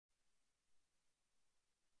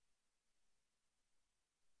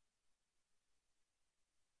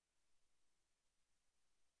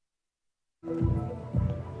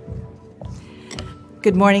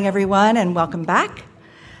Good morning, everyone, and welcome back.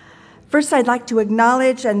 First, I'd like to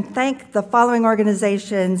acknowledge and thank the following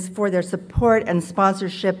organizations for their support and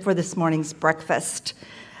sponsorship for this morning's breakfast: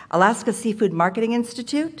 Alaska Seafood Marketing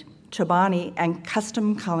Institute, Chobani, and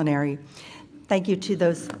Custom Culinary. Thank you to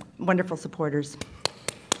those wonderful supporters.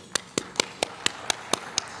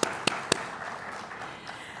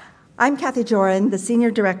 I'm Cathy Jörin, the Senior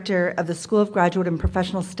Director of the School of Graduate and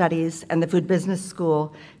Professional Studies and the Food Business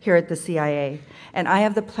School here at the CIA, and I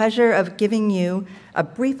have the pleasure of giving you a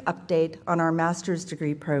brief update on our master's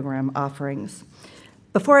degree program offerings.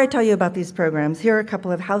 Before I tell you about these programs, here are a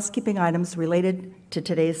couple of housekeeping items related to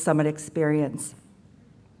today's summit experience.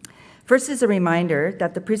 First is a reminder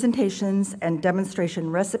that the presentations and demonstration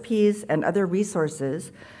recipes and other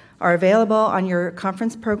resources are available on your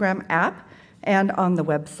conference program app and on the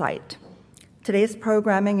website. Today's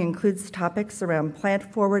programming includes topics around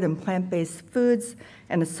plant-forward and plant-based foods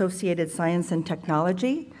and associated science and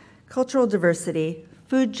technology, cultural diversity,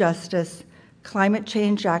 food justice, climate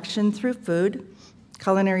change action through food,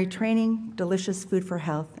 culinary training, delicious food for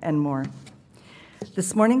health, and more.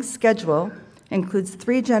 This morning's schedule includes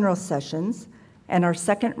 3 general sessions and our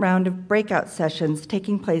second round of breakout sessions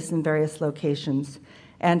taking place in various locations.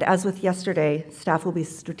 And as with yesterday, staff will be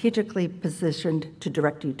strategically positioned to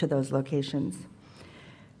direct you to those locations.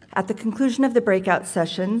 At the conclusion of the breakout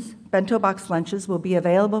sessions, bento box lunches will be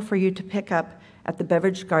available for you to pick up at the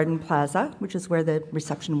Beverage Garden Plaza, which is where the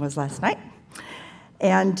reception was last night.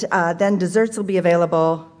 And then desserts will be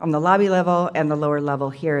available on the lobby level and the lower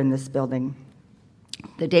level here in this building.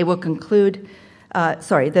 The day will conclude, then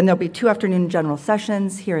there'll be 2 afternoon general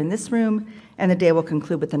sessions here in this room, and the day will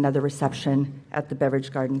conclude with another reception at the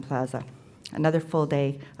Beverage Garden Plaza. Another full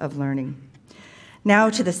day of learning.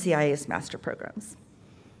 Now to the CIA's master programs.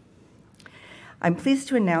 I'm pleased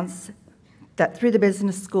to announce that through the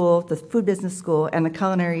Business School, the Food Business School, and the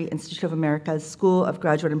Culinary Institute of America's School of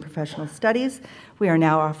Graduate and Professional Studies, we are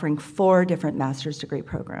now offering 4 different master's degree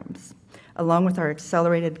programs, along with our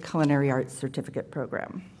Accelerated Culinary Arts Certificate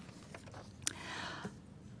program.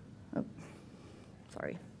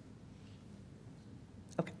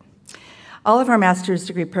 All of our master's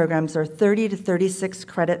degree programs are 30 to 36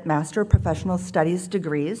 credit Master of Professional Studies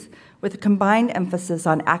degrees with a combined emphasis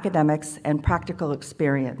on academics and practical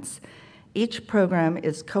experience. Each program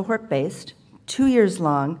is cohort-based, 2 years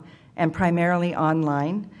long, and primarily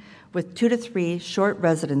online, with 2 to 3 short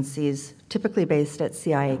residencies, typically based at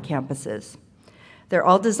CIA campuses. They're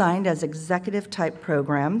all designed as executive-type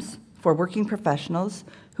programs for working professionals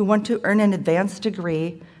who want to earn an advanced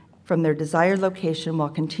degree from their desired location while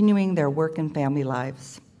continuing their work and family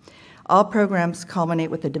lives. All programs culminate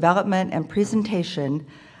with the development and presentation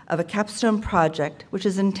of a capstone project which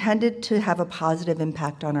is intended to have a positive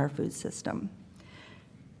impact on our food system.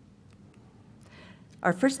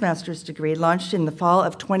 Our first master's degree launched in the fall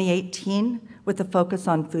of 2018 with a focus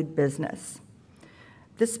on food business.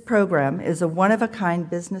 This program is a one-of-a-kind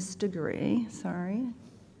business degree,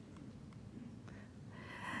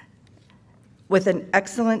 with an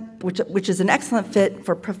excellent, which is an excellent fit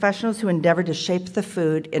for professionals who endeavor to shape the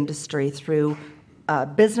food industry through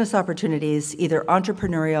business opportunities, either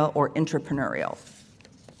entrepreneurial or intrapreneurial.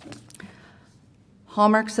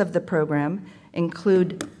 Hallmarks of the program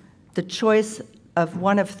include the choice of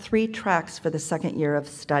one of 3 tracks for the second year of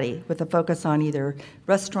study, with a focus on either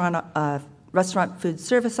restaurant food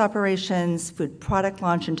service operations, food product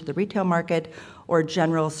launch into the retail market, or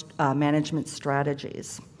general management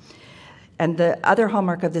strategies. And the other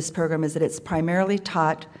hallmark of this program is that it's primarily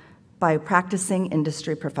taught by practicing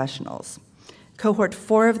industry professionals. Cohort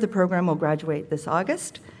 4 of the program will graduate this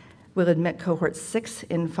August. We'll admit cohort 6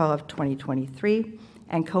 in fall of 2023,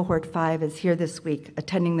 and cohort 5 is here this week,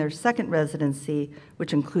 attending their second residency,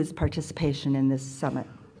 which includes participation in this summit.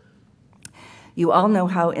 You all know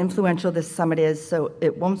how influential this summit is, so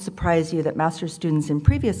it won't surprise you that master's students in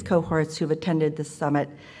previous cohorts who've attended this summit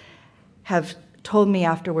have told me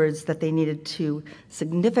afterwards that they needed to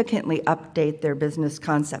significantly update their business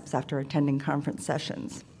concepts after attending conference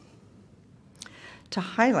sessions. To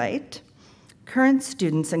highlight, current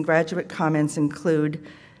students and graduate comments include,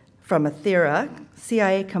 from Athera,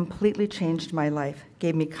 CIA completely changed my life,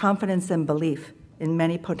 gave me confidence and belief in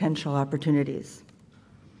many potential opportunities.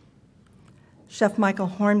 Chef Michael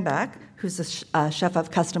Hornback, who's a chef of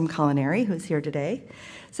Custom Culinary, who's here today,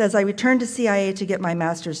 says, I returned to CIA to get my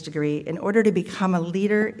master's degree in order to become a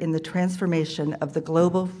leader in the transformation of the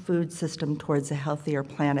global food system towards a healthier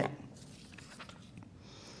planet.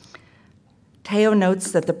 Teo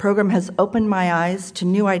notes that the program has opened my eyes to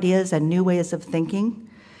new ideas and new ways of thinking.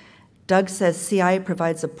 Doug says CI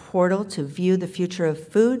provides a portal to view the future of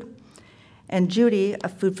food. And Judy, a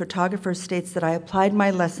food photographer, states that I applied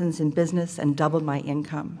my lessons in business and doubled my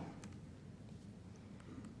income.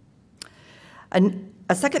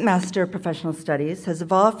 A second Master of Professional Studies has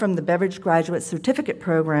evolved from the Beverage Graduate Certificate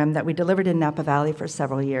Program that we delivered in Napa Valley for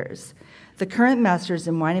several years. The current Master's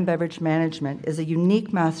in Wine and Beverage Management is a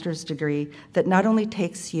unique master's degree that not only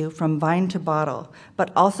takes you from vine to bottle,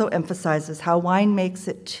 but also emphasizes how wine makes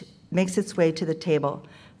its way to the table,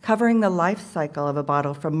 covering the life cycle of a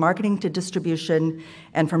bottle from marketing to distribution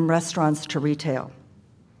and from restaurants to retail.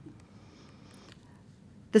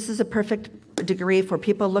 This is a perfect degree for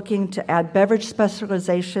people looking to add beverage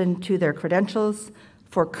specialization to their credentials,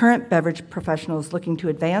 for current beverage professionals looking to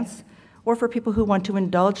advance, or for people who want to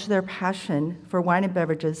indulge their passion for wine and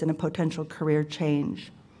beverages in a potential career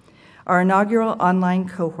change. Our inaugural online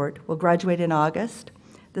cohort will graduate in August.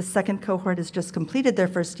 The second cohort has just completed their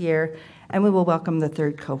first year, and we will welcome the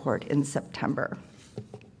third cohort in September.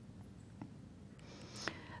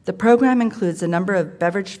 The program includes a number of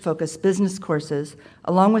beverage-focused business courses,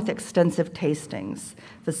 along with extensive tastings,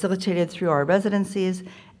 facilitated through our residencies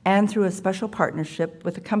and through a special partnership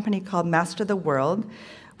with a company called Master the World,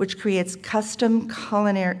 which creates customized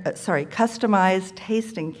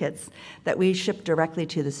tasting kits that we ship directly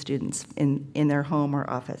to the students in their home or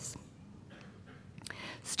office.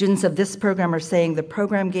 Students of this program are saying the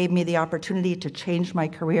program gave me the opportunity to change my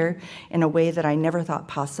career in a way that I never thought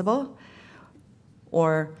possible,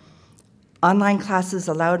 or online classes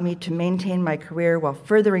allowed me to maintain my career while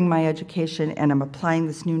furthering my education, and I'm applying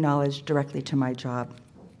this new knowledge directly to my job.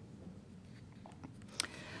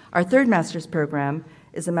 Our third master's program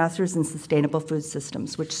is a Master's in Sustainable Food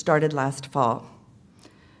Systems, which started last fall.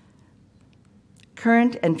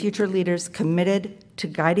 Current and future leaders committed to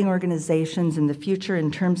guiding organizations in the future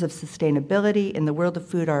in terms of sustainability in the world of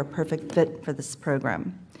food are a perfect fit for this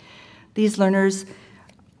program. These are learners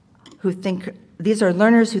who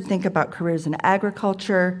think about careers in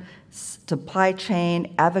agriculture, supply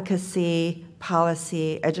chain, advocacy,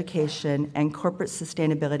 policy, education, and corporate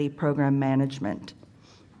sustainability program management.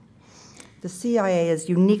 The CIA is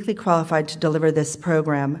uniquely qualified to deliver this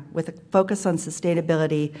program with a focus on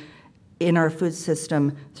sustainability in our food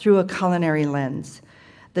system through a culinary lens.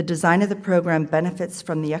 The design of the program benefits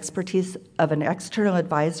from the expertise of an external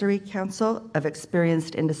advisory council of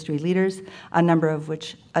experienced industry leaders, a number of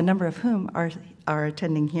whom are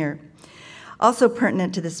attending here. Also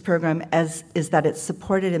pertinent to this program is that it's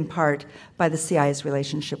supported in part by the CI's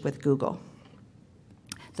relationship with Google.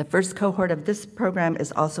 The first cohort of this program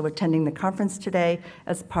is also attending the conference today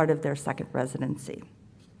as part of their second residency.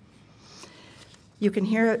 You can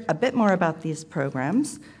hear a bit more about these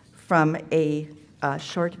programs from a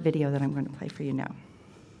short video that I'm going to play for you now.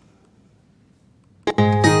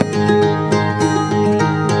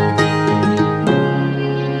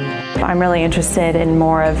 I'm really interested in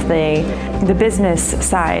more of the business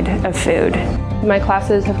side of food. My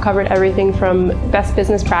classes have covered everything from best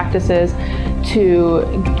business practices to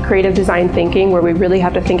creative design thinking, where we really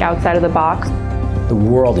have to think outside of the box. The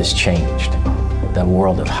world has changed. The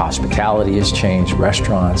world of hospitality has changed,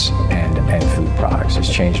 restaurants and food products has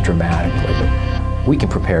changed dramatically. We can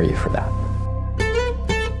prepare you for that.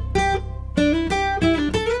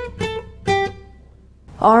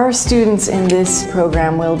 Our students in this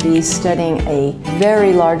program will be studying a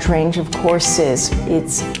very large range of courses.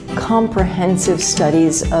 It's comprehensive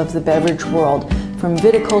studies of the beverage world, from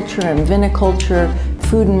viticulture and viniculture,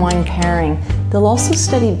 food and wine pairing. They'll also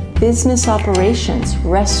study business operations,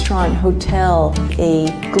 restaurant, hotel,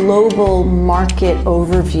 a global market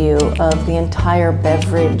overview of the entire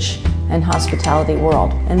beverage and hospitality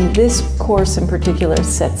world. And this course in particular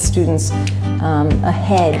sets students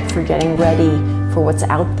ahead for getting ready for what's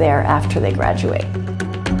out there after they graduate.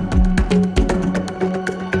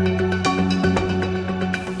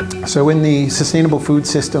 So in the Sustainable Food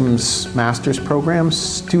Systems Master's Program,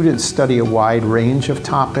 students study a wide range of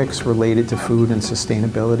topics related to food and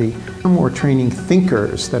sustainability. And we're training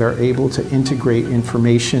thinkers that are able to integrate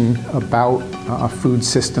information about food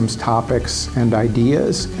systems topics and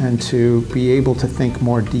ideas, and to be able to think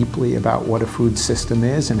more deeply about what a food system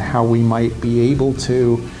is and how we might be able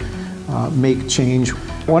to make change.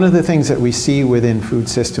 One of the things that we see within food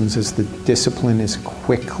systems is the discipline is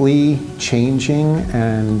quickly changing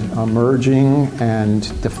and emerging and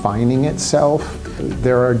defining itself.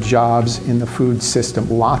 There are jobs in the food system,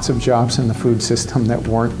 lots of jobs in the food system that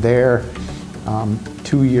weren't there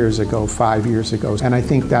 2 years ago, 5 years ago. And I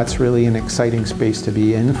think that's really an exciting space to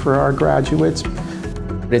be in for our graduates.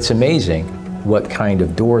 It's amazing what kind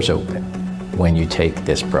of doors open when you take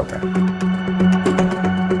this program.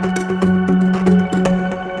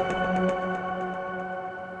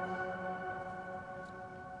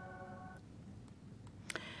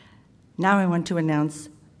 Now I want to announce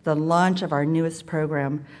the launch of our newest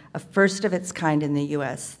program, a first of its kind in the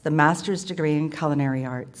US, the Master's Degree in Culinary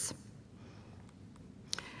Arts.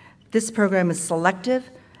 This program is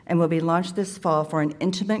selective and will be launched this fall for an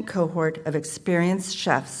intimate cohort of experienced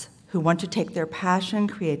chefs who want to take their passion,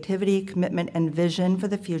 creativity, commitment, and vision for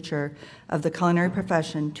the future of the culinary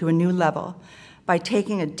profession to a new level by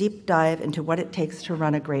taking a deep dive into what it takes to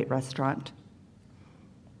run a great restaurant.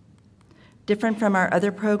 Different from our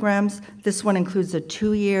other programs, this one includes a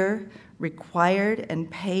 2-year required and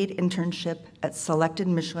paid internship at selected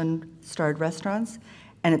Michelin-starred restaurants,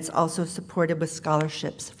 and it's also supported with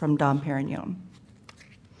scholarships from Dom Perignon.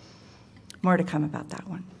 More to come about that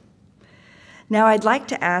one. Now I'd like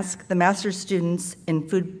to ask the master's students in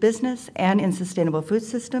food business and in sustainable food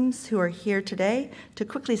systems who are here today to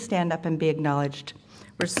quickly stand up and be acknowledged.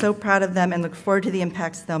 We're so proud of them and look forward to the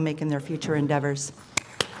impacts they'll make in their future endeavors.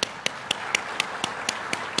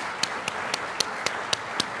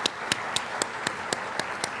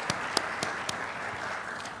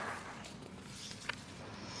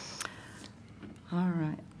 All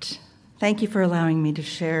right. Thank you for allowing me to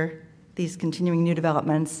share these continuing new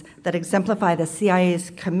developments that exemplify the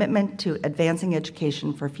CIA's commitment to advancing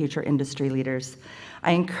education for future industry leaders.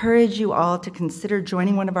 I encourage you all to consider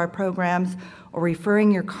joining one of our programs or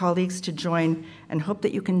referring your colleagues to join, and hope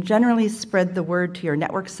that you can generally spread the word to your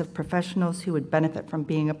networks of professionals who would benefit from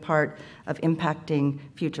being a part of impacting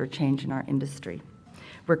future change in our industry.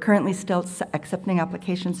 We're currently still accepting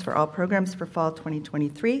applications for all programs for fall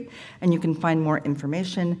 2023, and you can find more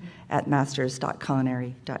information at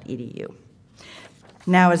masters.culinary.edu.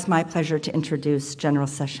 Now it's my pleasure to introduce General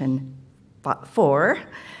Session 4,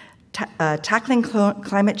 Tackling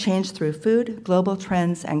Climate Change Through Food, Global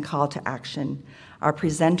Trends, and Call to Action. Our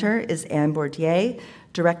presenter is Anne Bordier,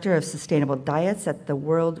 Director of Sustainable Diets at the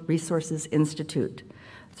World Resources Institute.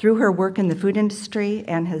 Through her work in the food industry,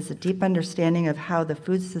 Anne has a deep understanding of how the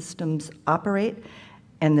food systems operate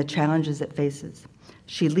and the challenges it faces.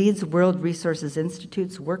 She leads World Resources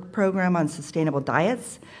Institute's work program on sustainable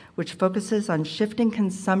diets, which focuses on shifting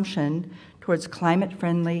consumption towards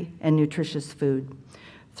climate-friendly and nutritious food.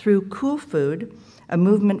 Through Coolfood, a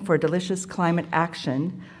movement for delicious climate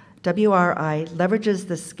action, WRI leverages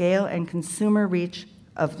the scale and consumer reach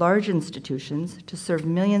of large institutions to serve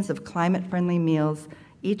millions of climate-friendly meals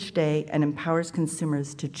each day and empowers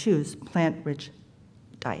consumers to choose plant-rich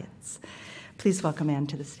diets. Please welcome Anne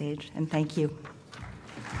to the stage, and thank you.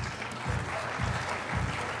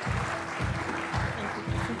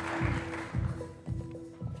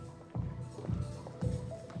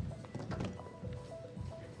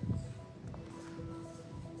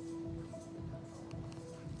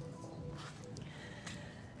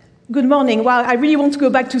 Good morning. Well, I really want to go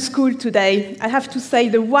back to school today. I have to say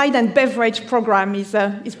the wine and beverage program is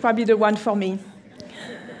probably the one for me.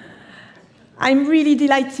 I'm really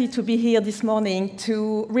delighted to be here this morning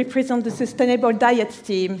to represent the Sustainable Diets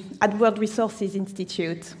team at World Resources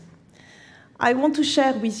Institute. I want to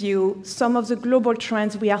share with you some of the global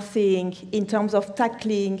trends we are seeing in terms of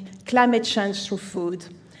tackling climate change through food,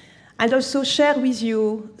 and also share with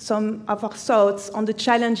you some of our thoughts on the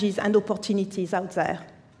challenges and opportunities out there.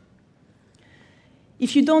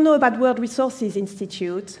 If you don't know about World Resources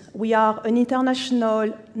Institute, we are an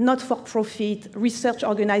international, not-for-profit research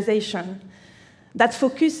organization that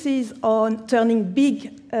focuses on turning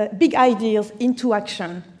big ideas into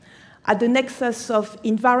action at the nexus of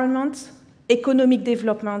environment, economic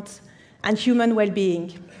development, and human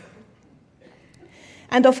well-being.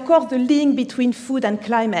 And of course, the link between food and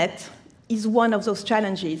climate is one of those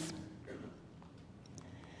challenges.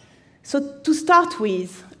 So to start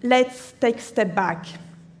with, let's take a step back.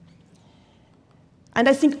 And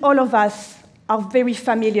I think all of us are very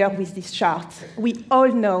familiar with this chart. We all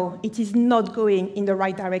know it is not going in the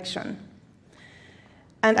right direction.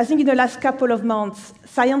 And I think in the last couple of months,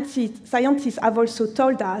 scientists have also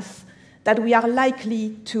told us that we are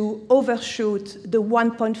likely to overshoot the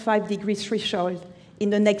 1.5 degree threshold in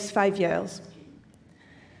the next 5 years.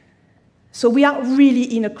 So we are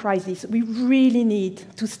really in a crisis. We really need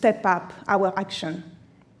to step up our action.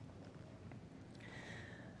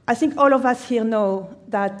 I think all of us here know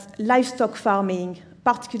that livestock farming,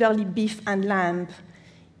 particularly beef and lamb,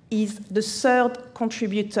 is the third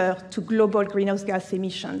contributor to global greenhouse gas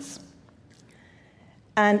emissions.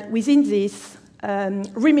 And within this,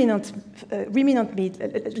 ruminant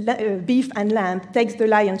meat, beef and lamb, takes the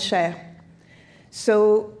lion's share.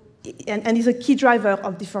 So, and is a key driver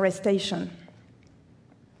of deforestation.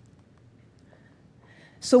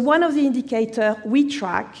 So one of the indicators we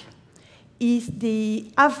track is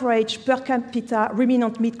the average per capita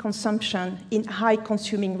ruminant meat consumption in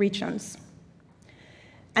high-consuming regions.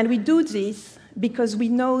 And we do this because we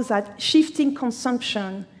know that shifting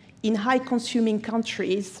consumption in high-consuming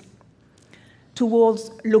countries towards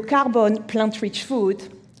low-carbon, plant-rich food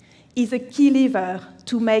is a key lever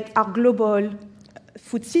to make our global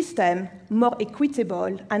food system more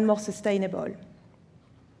equitable and more sustainable.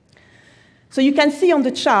 So you can see on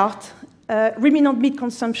the chart, ruminant meat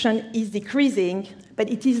consumption is decreasing, but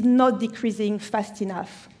it is not decreasing fast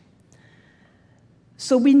enough.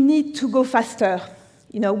 So we need to go faster.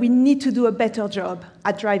 We need to do a better job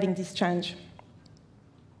at driving this change.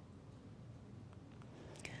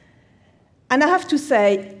 And I have to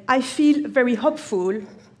say, I feel very hopeful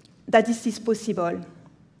that this is possible.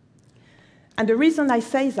 And the reason I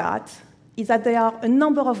say that is that there are a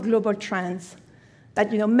number of global trends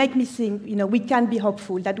that make me think we can be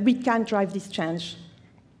hopeful, that we can drive this change.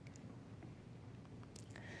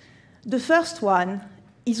 The first one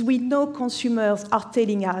is we know consumers are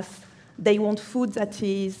telling us they want food that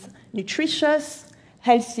is nutritious,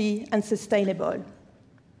 healthy, and sustainable.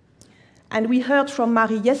 And we heard from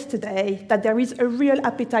Marie yesterday that there is a real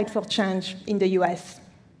appetite for change in the US.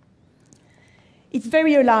 It's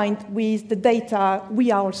very aligned with the data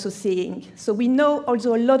we are also seeing. So we know,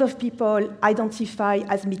 although a lot of people identify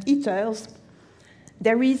as meat eaters,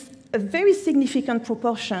 there is a very significant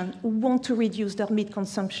proportion who want to reduce their meat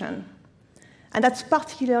consumption. And that's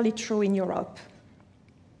particularly true in Europe.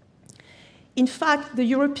 In fact, the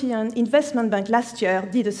European Investment Bank last year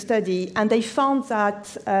did a study, and they found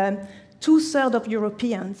that 2/3 of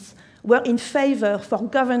Europeans were in favor for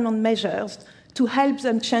government measures to help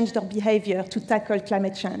them change their behavior to tackle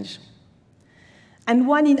climate change. And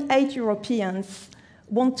 1 in 8 Europeans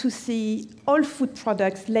want to see all food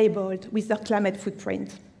products labeled with their climate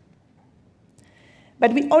footprint.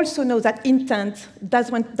 But we also know that intent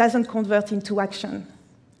doesn't convert into action,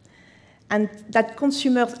 and that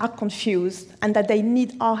consumers are confused and that they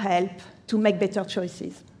need our help to make better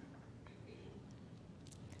choices.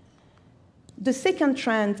 The second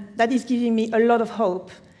trend that is giving me a lot of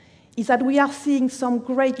hope is that we are seeing some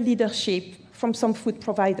great leadership from some food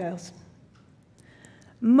providers.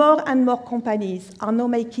 More and more companies are now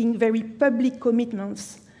making very public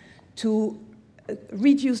commitments to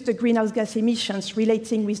reduce the greenhouse gas emissions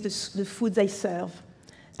relating with the food they serve,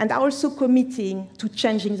 and are also committing to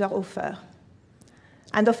changing their offer.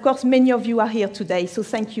 And of course, many of you are here today, so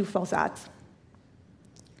thank you for that.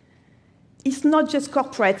 It's not just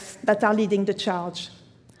corporates that are leading the charge.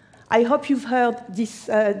 I hope you've heard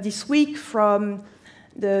this week from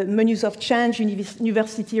the Menus of Change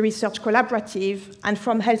University Research Collaborative and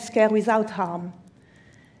from Healthcare Without Harm.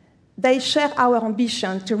 They share our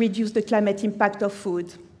ambition to reduce the climate impact of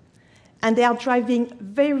food. And they are driving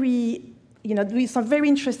doing some very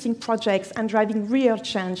interesting projects and driving real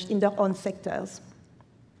change in their own sectors.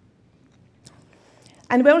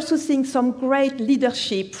 And we're also seeing some great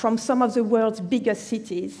leadership from some of the world's biggest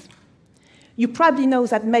cities. You probably know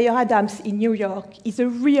that Mayor Adams in New York is a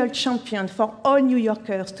real champion for all New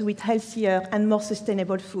Yorkers to eat healthier and more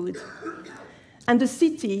sustainable food. And the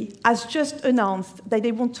city has just announced that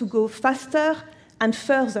they want to go faster and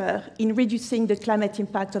further in reducing the climate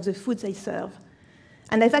impact of the food they serve.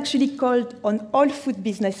 And they've actually called on all food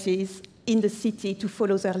businesses in the city to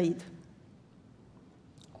follow their lead.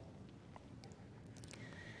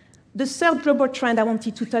 The third global trend I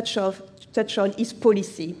wanted to touch on is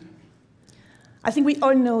policy. I think we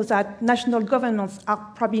all know that national governments are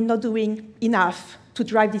probably not doing enough to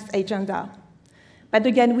drive this agenda. But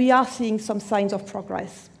again, we are seeing some signs of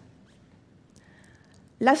progress.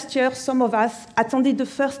 Last year, some of us attended the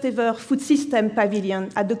first ever food system pavilion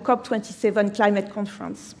at the COP27 climate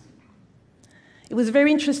conference. It was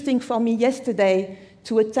very interesting for me yesterday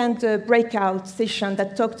to attend a breakout session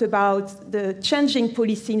that talked about the changing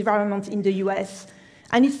policy environment in the US.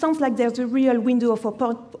 And it sounds like there's a real window of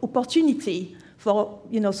opportunity for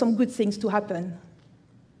some good things to happen.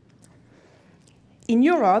 In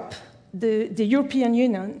Europe, the European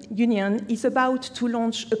Union is about to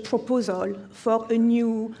launch a proposal for a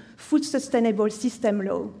new food sustainable system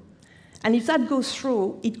law. And if that goes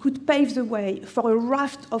through, it could pave the way for a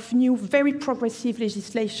raft of new, very progressive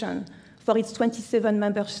legislation for its 27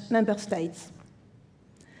 member states.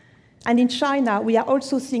 And in China, we are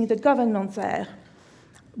also seeing the government there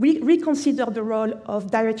reconsider the role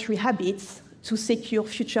of dietary habits to secure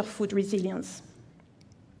future food resilience.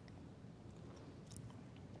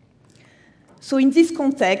 So in this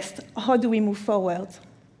context, how do we move forward?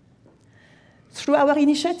 Through our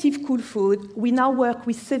initiative, Coolfood, we now work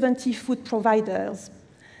with 70 food providers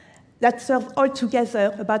that serve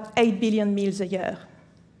altogether about 8 billion meals a year.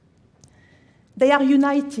 They are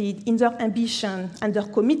united in their ambition and their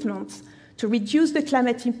commitment to reduce the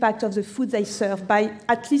climate impact of the food they serve by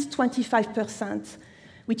at least 25%,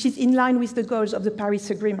 which is in line with the goals of the Paris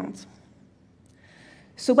Agreement.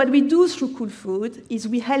 So what we do through Coolfood is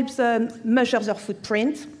we help them measure their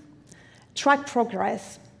footprint, track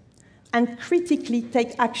progress, and critically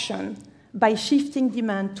take action by shifting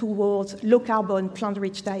demand towards low-carbon,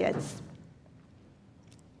 plant-rich diets.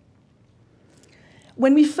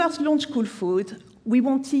 When we first launched Coolfood, we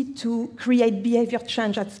wanted to create behavior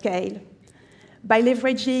change at scale by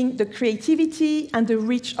leveraging the creativity and the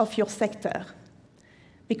reach of your sector,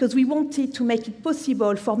 because we wanted to make it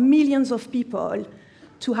possible for millions of people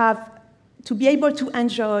to be able to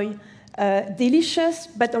enjoy delicious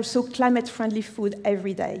but also climate-friendly food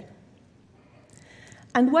every day.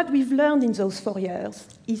 And what we've learned in those 4 years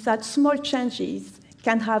is that small changes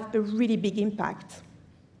can have a really big impact.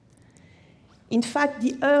 In fact,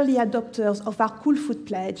 the early adopters of our Coolfood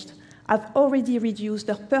pledge have already reduced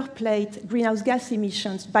their per-plate greenhouse gas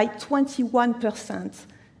emissions by 21%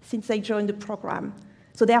 since they joined the program.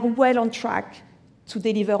 So they are well on track to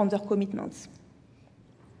deliver on their commitments.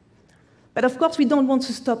 But of course, we don't want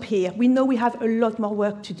to stop here. We know we have a lot more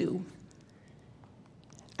work to do.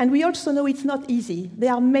 And we also know it's not easy.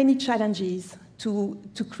 There are many challenges to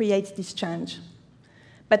create this change.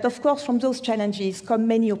 But of course, from those challenges come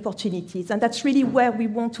many opportunities, and that's really where we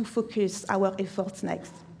want to focus our efforts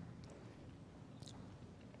next.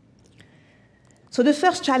 So the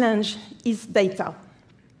first challenge is data.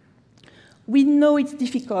 We know it's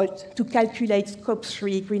difficult to calculate Scope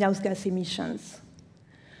 3 greenhouse gas emissions.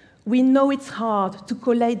 We know it's hard to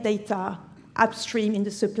collate data upstream in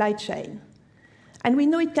the supply chain. And we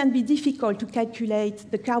know it can be difficult to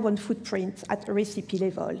calculate the carbon footprint at a recipe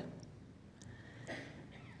level.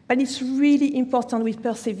 But it's really important we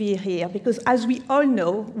persevere here, because as we all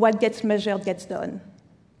know, what gets measured gets done.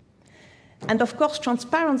 And of course,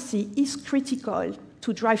 transparency is critical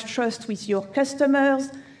to drive trust with your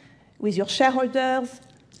customers, with your shareholders,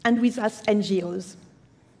 and with us NGOs.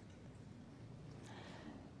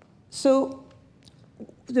 So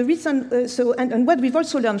the reason, and what we've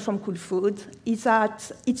also learned from Coolfood is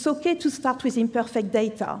that it's okay to start with imperfect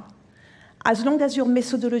data, as long as your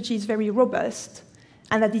methodology is very robust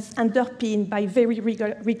and that it's underpinned by very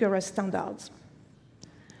rigorous standards.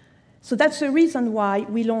 So that's the reason why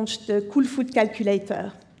we launched the Coolfood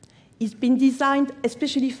Calculator. It's been designed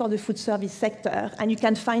especially for the food service sector, and you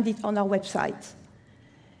can find it on our website.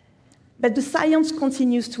 But the science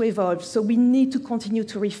continues to evolve, so we need to continue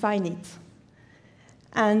to refine it.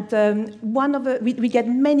 And we get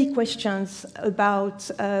many questions about,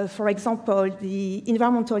 for example, the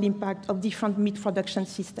environmental impact of different meat production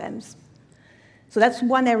systems. So that's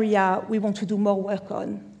one area we want to do more work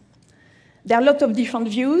on. There are a lot of different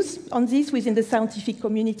views on this within the scientific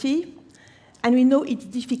community, and we know it's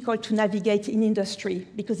difficult to navigate in industry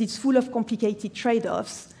because it's full of complicated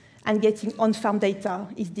trade-offs, and getting on-farm data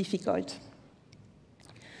is difficult.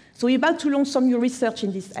 So we're about to launch some new research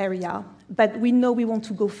in this area, but we know we want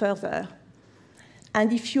to go further.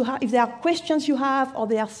 And if there are questions you have, or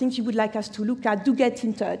there are things you would like us to look at, do get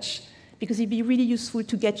in touch, because it'd be really useful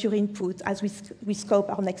to get your input as we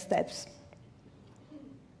scope our next steps.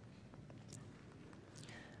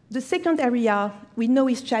 The second area we know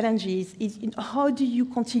is challenges is in how do you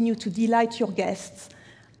continue to delight your guests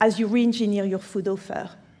as you re-engineer your food offer.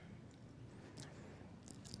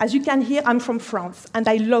 As you can hear, I'm from France, and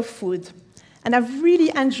I love food. And I've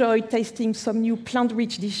really enjoyed tasting some new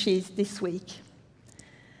plant-rich dishes this week.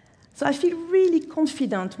 So I feel really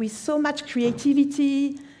confident with so much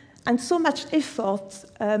creativity and so much effort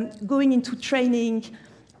going into training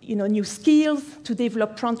new skills to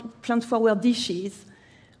develop plant-forward dishes.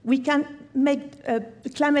 We can make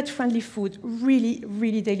climate-friendly food really,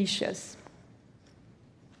 really delicious.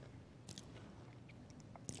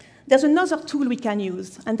 There's another tool we can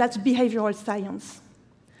use, and that's behavioral science,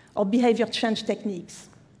 or behavior change techniques.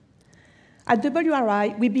 At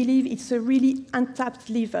WRI, we believe it's a really untapped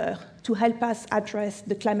lever to help us address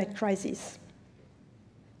the climate crisis.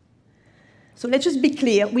 So let's just be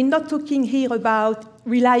clear, we're not talking here about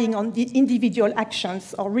relying on the individual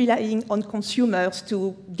actions or relying on consumers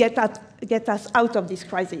to get us out of this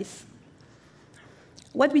crisis.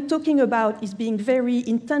 What we're talking about is being very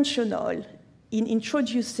intentional in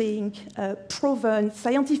introducing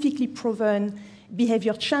scientifically proven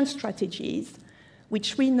behavior change strategies,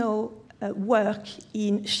 which we know work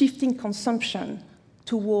in shifting consumption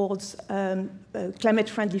towards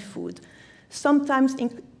climate-friendly food, sometimes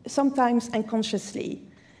unconsciously.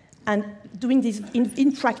 and doing this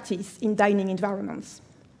in practice in dining environments.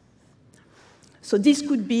 So this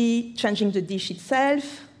could be changing the dish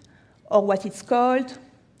itself, or what it's called,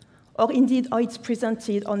 or indeed how it's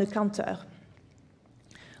presented on a counter.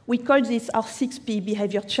 We call this our 6P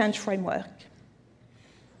behavior change framework.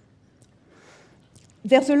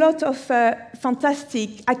 There's a lot of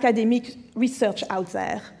fantastic academic research out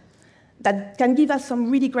there that can give us some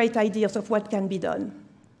really great ideas of what can be done.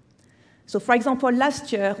 So for example,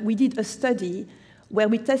 last year, we did a study where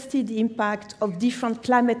we tested the impact of different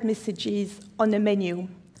climate messages on a menu.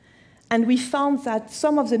 And we found that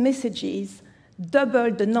some of the messages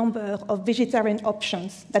doubled the number of vegetarian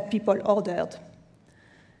options that people ordered.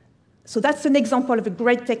 So that's an example of a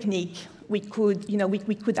great technique we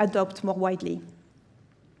could adopt more widely.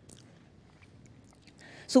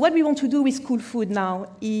 So what we want to do with Coolfood now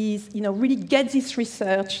is really get this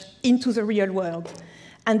research into the real world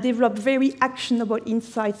and develop very actionable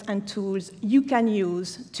insights and tools you can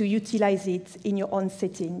use to utilize it in your own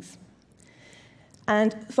settings.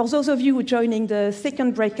 And for those of you who are joining the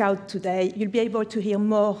second breakout today, you'll be able to hear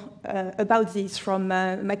more about this from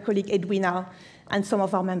my colleague Edwina and some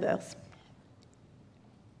of our members.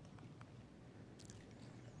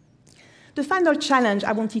 The final challenge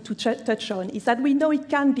I wanted to touch on is that we know it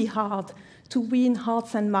can be hard to win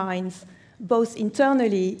hearts and minds, both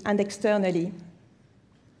internally and externally.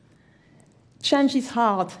 Change is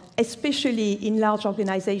hard, especially in large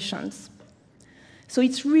organizations. So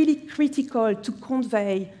it's really critical to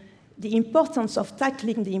convey the importance of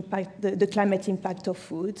tackling the climate impact of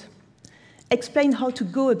food, explain how to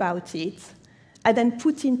go about it, and then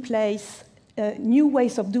put in place new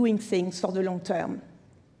ways of doing things for the long term.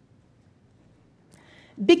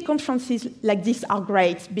 Big conferences like this are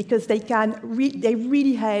great because they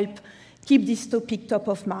really help keep this topic top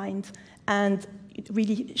of mind and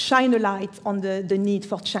really shine a light on the need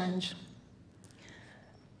for change.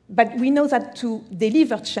 But we know that to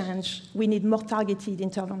deliver change, we need more targeted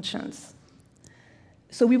interventions.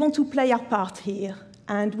 So we want to play our part here,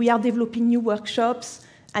 and we are developing new workshops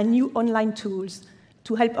and new online tools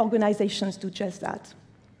to help organizations do just that.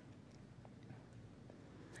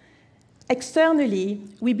 Externally,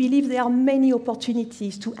 we believe there are many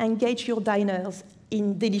opportunities to engage your diners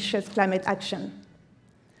in delicious climate action.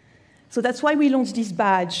 So that's why we launched this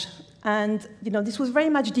badge. And this was very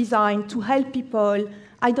much designed to help people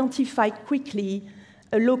identify quickly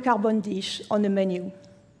a low-carbon dish on a menu.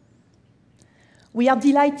 We are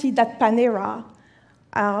delighted that Panera,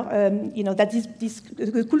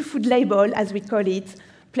 the Coolfood label, as we call it,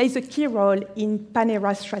 plays a key role in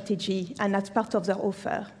Panera's strategy and as part of their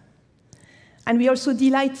offer. And we're also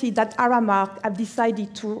delighted that Aramark have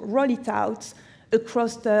decided to roll it out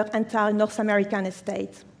across the entire North American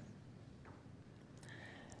estate.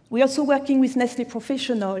 We're also working with Nestlé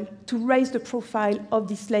Professional to raise the profile of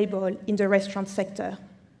this label in the restaurant sector.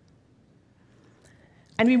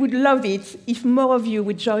 And we would love it if more of you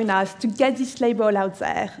would join us to get this label out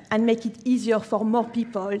there and make it easier for more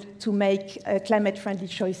people to make climate-friendly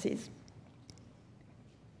choices.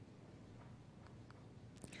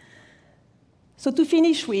 So to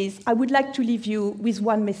finish with, I would like to leave you with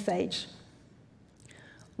one message.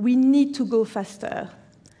 We need to go faster,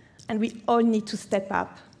 and we all need to step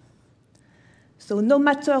up. So no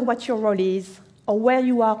matter what your role is or where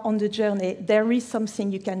you are on the journey, there is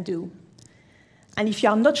something you can do. And if you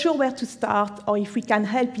are not sure where to start or if we can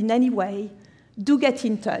help in any way, do get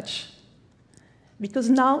in touch. Because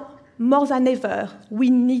now, more than ever, we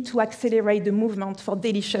need to accelerate the movement for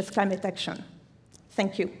delicious climate action.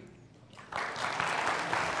 Thank you.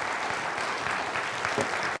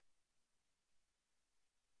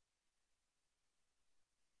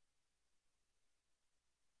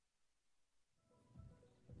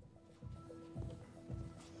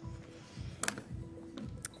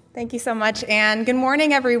 Thank you so much, Anne. Good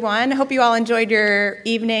morning, everyone. I hope you all enjoyed your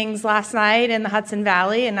evenings last night in the Hudson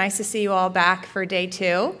Valley, and nice to see you all back for day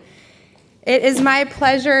 2. It is my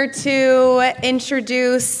pleasure to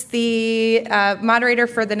introduce the moderator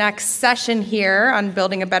for the next session here on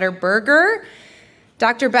Building a Better Burger.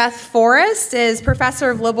 Dr. Beth Forrest is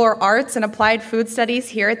Professor of Liberal Arts and Applied Food Studies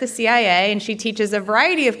here at the CIA, and she teaches a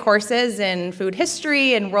variety of courses in food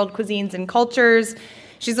history and world cuisines and cultures.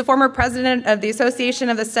 She's the former president of the Association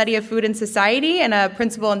of the Study of Food and Society and a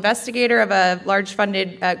principal investigator of a large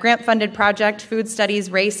grant-funded project, Food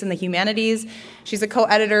Studies, Race, and the Humanities. She's a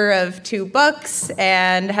co-editor of 2 books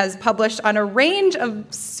and has published on a range of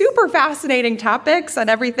super fascinating topics on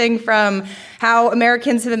everything from how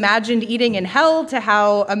Americans have imagined eating in hell, to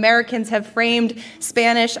how Americans have framed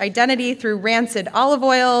Spanish identity through rancid olive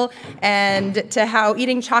oil, and to how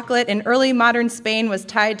eating chocolate in early modern Spain was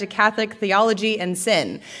tied to Catholic theology and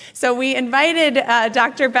sin. So we invited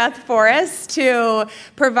Dr. Beth Forrest to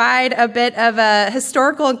provide a bit of a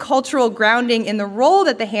historical and cultural grounding in the role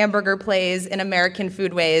that the hamburger plays in American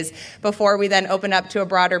foodways before we then open up to a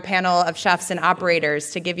broader panel of chefs and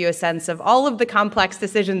operators to give you a sense of all of the complex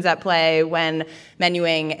decisions at play when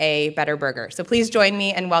menuing a better burger. So please join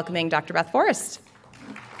me in welcoming Dr. Beth Forrest.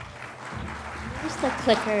 Where's the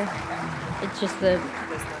clicker? It's just the,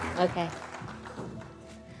 okay.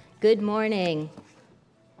 Good morning.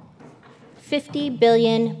 50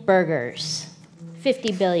 billion burgers.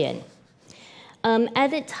 50 billion.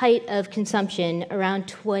 At its height of consumption, around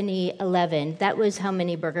 2011, that was how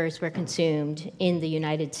many burgers were consumed in the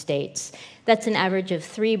United States. That's an average of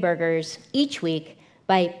 3 burgers each week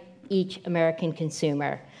by each American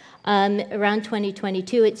consumer. Around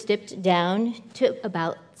 2022, it's dipped down to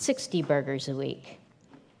about 60 burgers a week.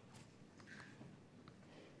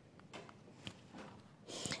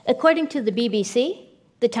 According to the BBC,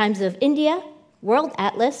 the Times of India, World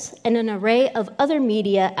Atlas, and an array of other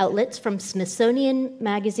media outlets from Smithsonian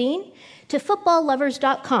Magazine to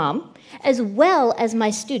footballlovers.com, as well as my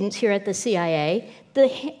students here at the CIA,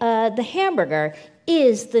 the hamburger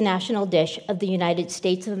is the national dish of the United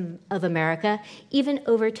States of America, even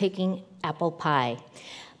overtaking apple pie.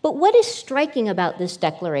 But what is striking about this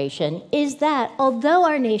declaration is that although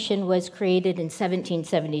our nation was created in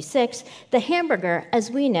 1776, the hamburger,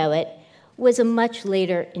 as we know it, was a much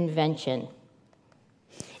later invention.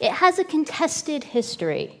 It has a contested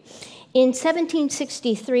history. In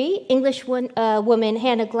 1763, English woman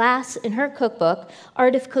Hannah Glass, in her cookbook,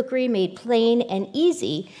 Art of Cookery Made Plain and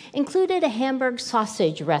Easy, included a Hamburg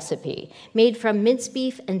sausage recipe made from minced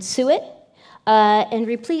beef and suet and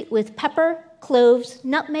replete with pepper, cloves,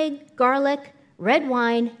 nutmeg, garlic, red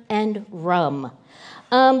wine, and rum.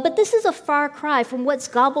 But this is a far cry from what's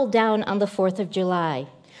gobbled down on the 4th of July.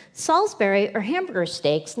 Salisbury or hamburger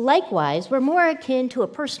steaks, likewise, were more akin to a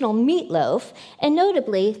personal meatloaf, and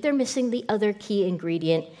notably, they're missing the other key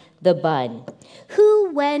ingredient, the bun.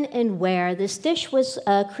 Who, when, and where this dish was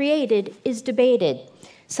created is debated.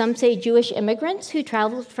 Some say Jewish immigrants who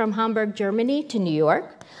traveled from Hamburg, Germany to New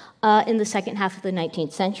York in the second half of the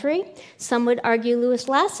 19th century. Some would argue Louis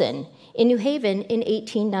Lassen in New Haven in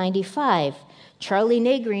 1895. Charlie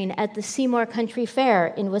Nagreen at the Seymour Country Fair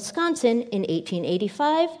in Wisconsin in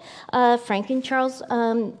 1885, Frank and Charles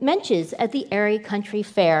Menches at the Erie Country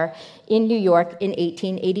Fair in New York in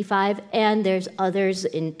 1885, and there's others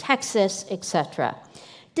in Texas, etc.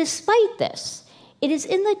 Despite this, it is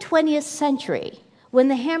in the 20th century when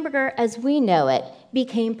the hamburger as we know it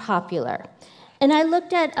became popular. And I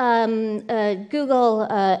looked at Google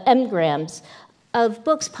Mgrams of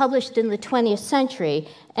books published in the 20th century,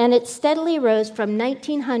 and it steadily rose from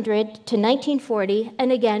 1900 to 1940,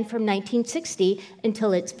 and again from 1960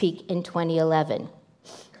 until its peak in 2011.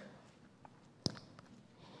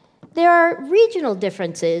 There are regional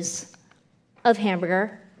differences of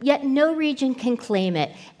hamburger, yet no region can claim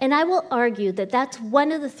it, and I will argue that that's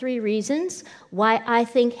one of the 3 reasons why I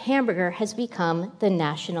think hamburger has become the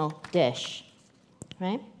national dish,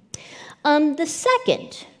 right? The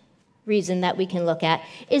second reason that we can look at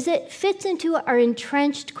is it fits into our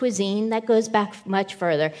entrenched cuisine that goes back much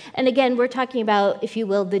further. And again, we're talking about, if you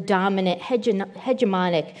will, the dominant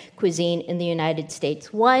hegemonic cuisine in the United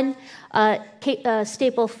States. One,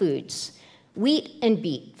 staple foods, wheat and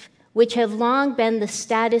beef, which have long been the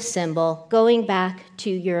status symbol going back to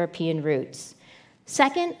European roots.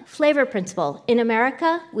 Second, flavor principle. In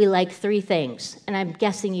America, we like 3 things, and I'm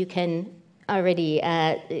guessing you can already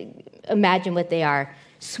imagine what they are.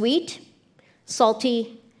 Sweet,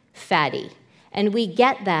 salty, fatty. And we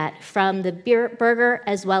get that from the burger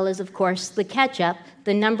as well as, of course, the ketchup,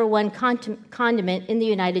 the #1 condiment in the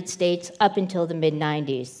United States up until the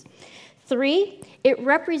mid-90s. 3, it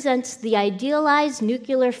represents the idealized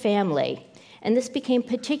nuclear family. And this became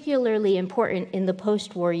particularly important in the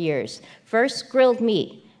post-war years. First, grilled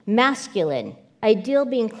meat, masculine, ideal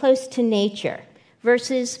being close to nature,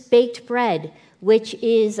 versus baked bread, which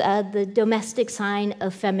is the domestic sign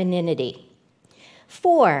of femininity.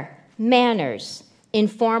 4, manners,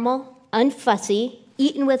 informal, unfussy,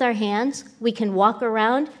 eaten with our hands. We can walk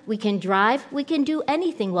around, we can drive, we can do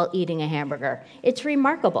anything while eating a hamburger. It's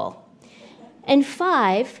remarkable. And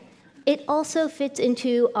 5, it also fits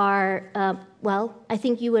into our, well, I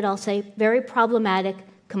think you would all say, very problematic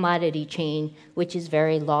commodity chain, which is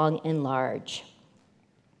very long and large.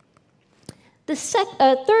 The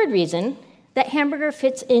third reason that hamburger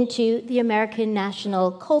fits into the American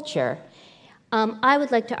national culture, I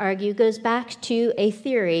would like to argue goes back to a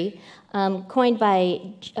theory coined by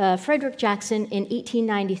Frederick Jackson in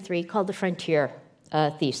 1893 called the frontier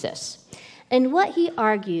thesis. And what he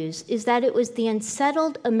argues is that it was the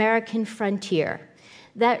unsettled American frontier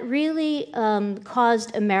that really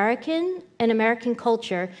caused American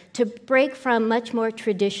culture to break from much more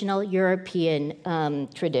traditional European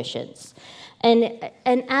traditions. And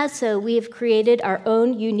as so, we have created our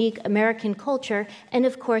own unique American culture, and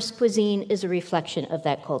of course, cuisine is a reflection of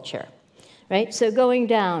that culture, right? So going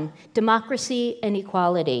down, democracy and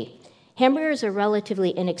equality. Hamburgers are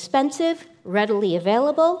relatively inexpensive, readily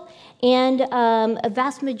available, and a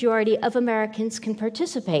vast majority of Americans can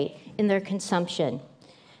participate in their consumption.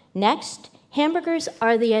 Next, hamburgers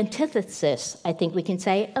are the antithesis, I think we can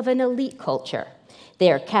say, of an elite culture.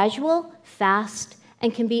 They are casual, fast,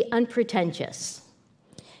 and can be unpretentious.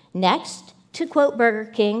 Next, to quote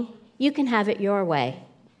Burger King, you can have it your way,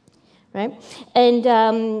 right?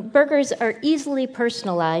 And burgers are easily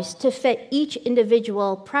personalized to fit each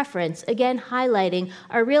individual preference, again highlighting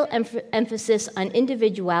our real emphasis on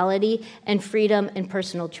individuality and freedom and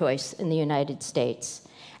personal choice in the United States.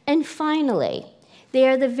 And finally, they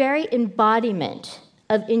are the very embodiment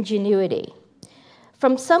of ingenuity.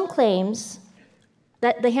 From some claims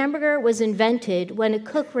that the hamburger was invented when a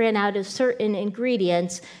cook ran out of certain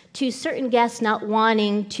ingredients, to certain guests not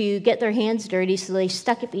wanting to get their hands dirty, so they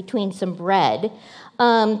stuck it between some bread,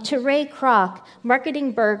 to Ray Kroc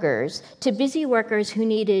marketing burgers to busy workers who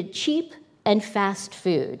needed cheap and fast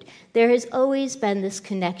food. There has always been this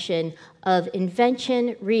connection of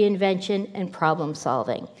invention, reinvention, and problem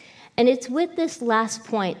solving. And it's with this last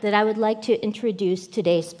point that I would like to introduce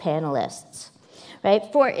today's panelists, right?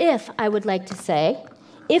 For if, I would like to say,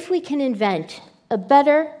 if we can invent a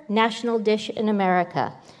better national dish in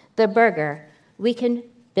America, the burger, we can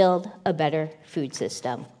build a better food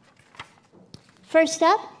system. First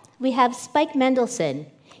up, we have Spike Mendelsohn.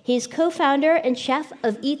 He's co-founder and chef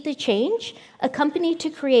of Eat the Change, a company to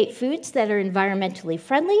create foods that are environmentally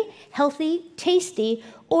friendly, healthy, tasty,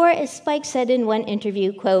 or as Spike said in one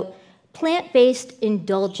interview, quote, plant-based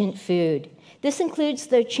indulgent food. This includes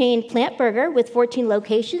the chain Plant Burger with 14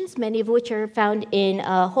 locations, many of which are found in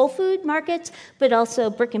Whole Food markets, but also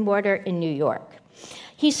brick and mortar in New York.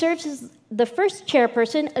 He serves as the first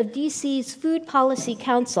chairperson of DC's Food Policy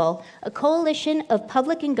Council, a coalition of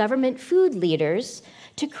public and government food leaders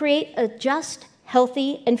to create a just,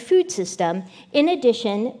 healthy, and food system, in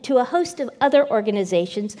addition to a host of other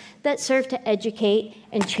organizations that serve to educate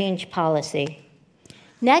and change policy.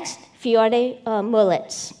 Next, Fiore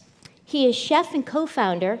Mulitz. He is chef and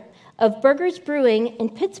co-founder of Burgers Brewing in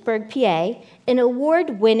Pittsburgh, PA, an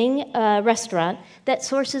award-winning restaurant that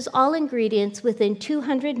sources all ingredients within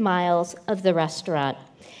 200 miles of the restaurant.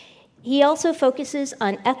 He also focuses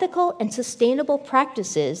on ethical and sustainable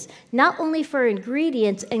practices, not only for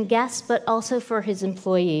ingredients and guests, but also for his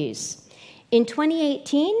employees. In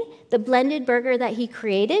 2018, the blended burger that he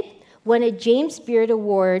created won a James Beard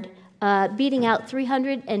Award, beating out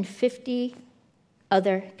 350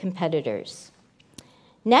 other competitors.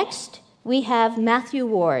 Next, we have Matthew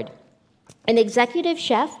Ward, an executive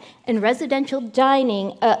chef and residential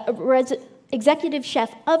dining, executive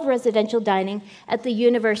chef of residential dining at the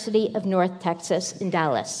University of North Texas in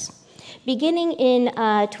Dallas. Beginning in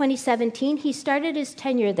 2017, he started his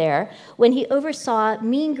tenure there when he oversaw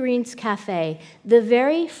Mean Greens Cafe, the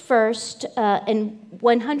very first and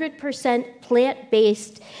 100%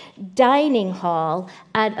 plant-based dining hall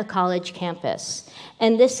at a college campus.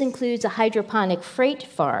 And this includes a hydroponic freight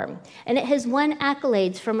farm. And it has won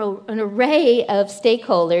accolades from an array of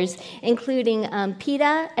stakeholders, including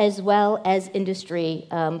PETA as well as industry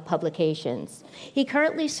publications. He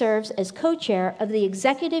currently serves as co-chair of the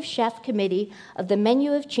Executive Chef Committee of the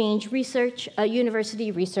Menu of Change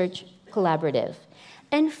University Research Collaborative.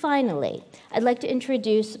 And finally, I'd like to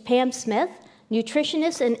introduce Pam Smith,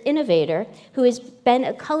 nutritionist and innovator who has been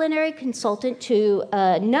a culinary consultant to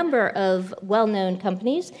a number of well-known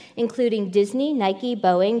companies, including Disney, Nike,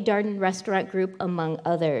 Boeing, Darden Restaurant Group, among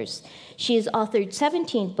others. She has authored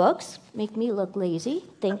 17 books, make me look lazy,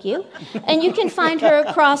 thank you, and you can find her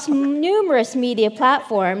across numerous media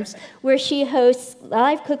platforms where she hosts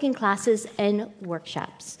live cooking classes and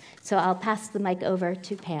workshops. So I'll pass the mic over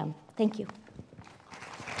to Pam. Thank you.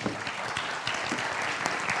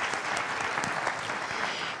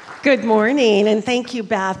 Good morning, and thank you,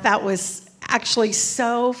 Beth. That was actually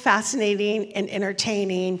so fascinating and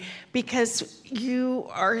entertaining because you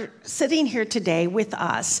are sitting here today with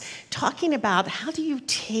us talking about how do you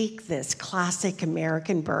take this classic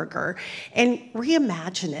American burger and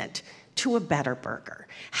reimagine it to a better burger?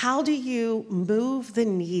 How do you move the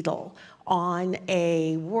needle on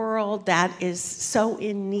a world that is so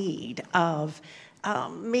in need of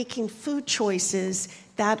making food choices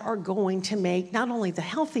that are going to make not only the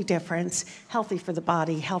healthy difference, healthy for the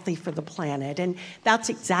body, healthy for the planet. And that's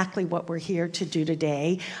exactly what we're here to do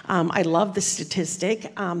today. I love the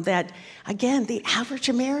statistic that, again, the average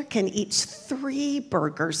American eats 3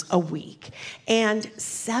 burgers a week, and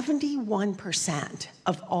 71%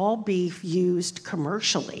 of all beef used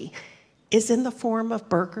commercially is in the form of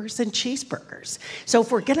burgers and cheeseburgers. So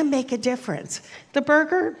if we're gonna make a difference, the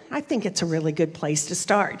burger, I think it's a really good place to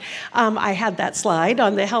start. I had that slide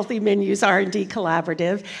on the Healthy Menus R&D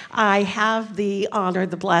Collaborative. I have the honor,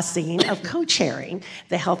 the blessing of co-chairing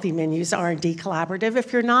the Healthy Menus R&D Collaborative.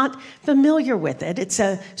 If you're not familiar with it, it's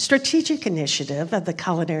a strategic initiative of the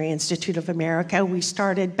Culinary Institute of America. We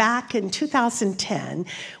started back in 2010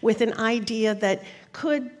 with an idea that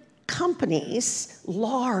could companies,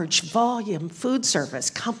 large volume food service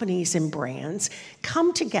companies and brands,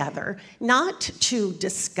 come together not to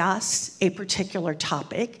discuss a particular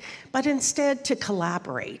topic, but instead to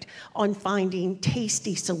collaborate on finding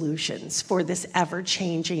tasty solutions for this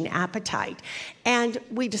ever-changing appetite. And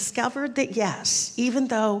we discovered that yes, even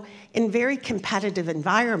though in very competitive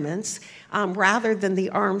environments, rather than the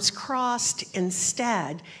arms crossed,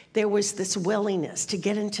 instead, there was this willingness to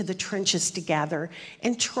get into the trenches together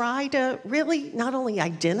and try to really not only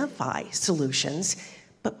identify solutions,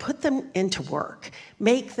 but put them into work,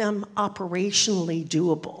 make them operationally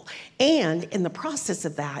doable, and in the process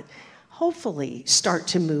of that, hopefully start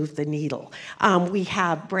to move the needle. We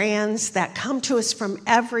have brands that come to us from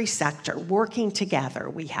every sector working together.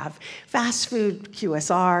 We have fast food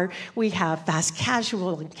QSR, we have fast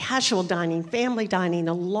casual and casual dining, family dining,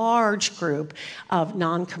 a large group of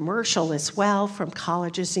non-commercial as well from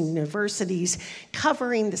colleges and universities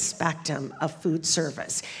covering the spectrum of food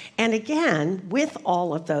service. And again, with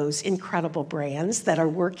all of those incredible brands that are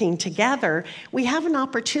working together, we have an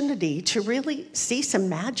opportunity to really see some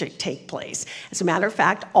magic take place. As a matter of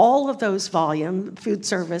fact, all of those volume food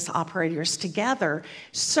service operators together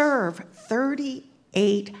serve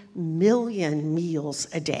 38 million meals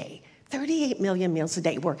a day. 38 million meals a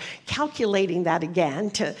day. We're calculating that again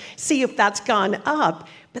to see if that's gone up,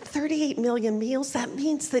 but 38 million meals, that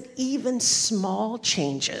means that even small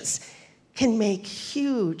changes can make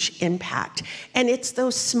huge impact. And it's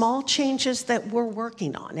those small changes that we're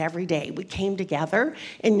working on every day. We came together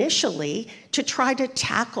initially to try to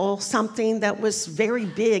tackle something that was very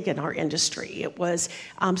big in our industry. It was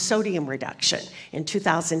sodium reduction. In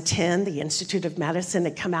 2010, the Institute of Medicine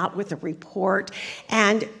had come out with a report,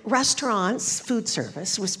 and restaurants, food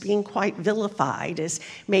service, was being quite vilified as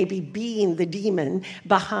maybe being the demon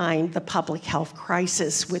behind the public health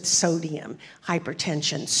crisis with sodium,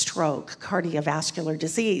 hypertension, stroke, cardiovascular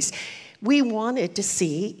disease. We wanted to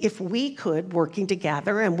see if we could, working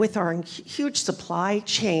together and with our huge supply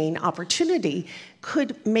chain opportunity,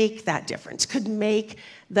 could make that difference, could make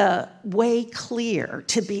the way clear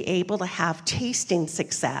to be able to have tasting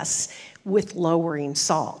success with lowering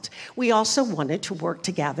salt. We also wanted to work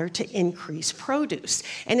together to increase produce.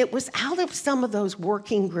 And it was out of some of those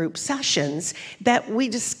working group sessions that we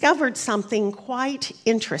discovered something quite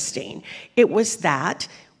interesting. It was that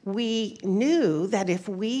we knew that if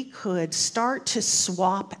we could start to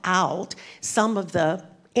swap out some of the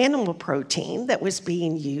animal protein that was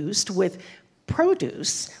being used with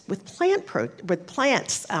produce, with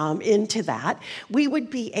plants into that, we would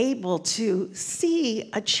be able to see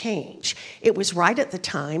a change. It was right at the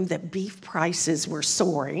time that beef prices were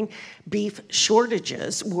soaring, beef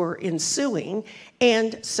shortages were ensuing,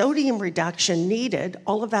 and sodium reduction needed,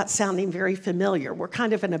 all of that sounding very familiar. We're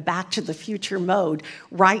kind of in a back to the future mode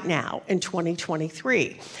right now in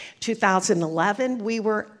 2023. 2011, we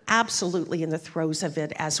were absolutely in the throes of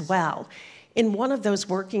it as well. In one of those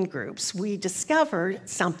working groups, we discovered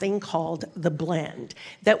something called the blend,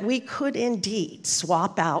 that we could indeed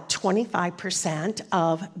swap out 25%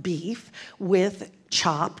 of beef with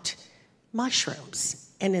chopped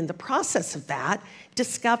mushrooms. And in the process of that,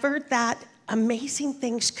 discovered that amazing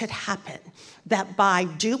things could happen, that by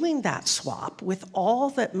doing that swap with all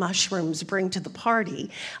that mushrooms bring to the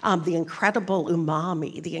party, the incredible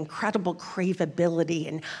umami, the incredible craveability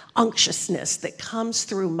and unctuousness that comes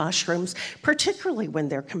through mushrooms, particularly when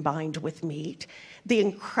they're combined with meat, the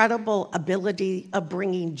incredible ability of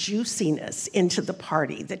bringing juiciness into the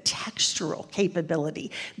party, the textural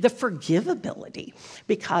capability, the forgivability,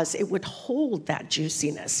 because it would hold that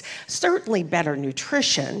juiciness. Certainly better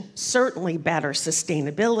nutrition, certainly better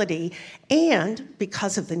sustainability, and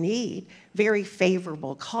because of the need, very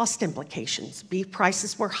favorable cost implications. Beef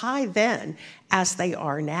prices were high then, as they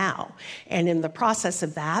are now. And in the process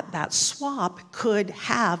of that, that swap could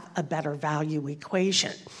have a better value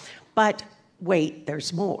equation. But wait,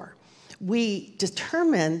 there's more. We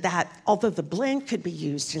determined that although the blend could be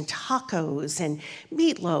used in tacos and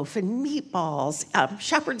meatloaf and meatballs,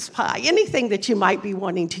 shepherd's pie, anything that you might be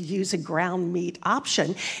wanting to use a ground meat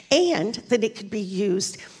option, and that it could be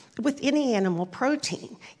used with any animal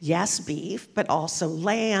protein. Yes, beef, but also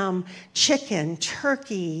lamb, chicken,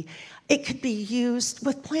 turkey. It could be used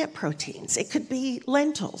with plant proteins. It could be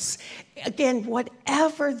lentils. Again,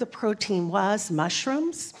 whatever the protein was,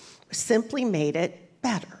 mushrooms simply made it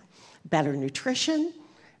better. Better nutrition,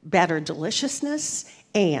 better deliciousness,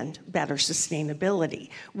 and better sustainability.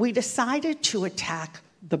 We decided to attack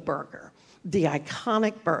the burger, the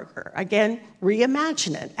iconic burger. Again,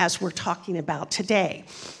 reimagine it as we're talking about today.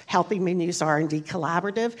 Helping Menus R&D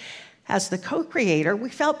Collaborative, as the co-creator, we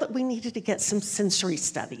felt that we needed to get some sensory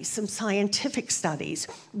studies, some scientific studies,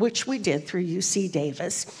 which we did through UC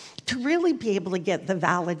Davis, to really be able to get the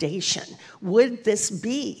validation. Would this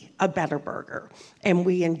be a better burger? And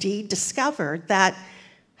we indeed discovered that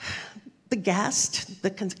the guest,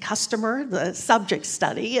 the customer, the subject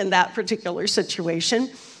study in that particular situation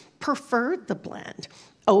preferred the blend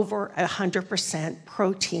over 100%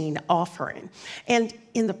 protein offering. And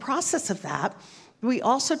in the process of that, we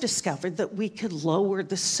also discovered that we could lower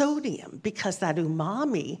the sodium because that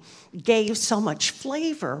umami gave so much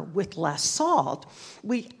flavor with less salt.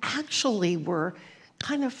 We actually were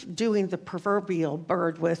kind of doing the proverbial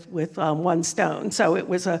bird with one stone. So it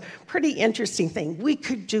was a pretty interesting thing. We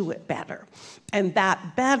could do it better. And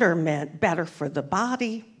that better meant better for the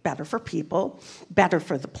body, better for people, better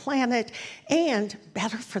for the planet, and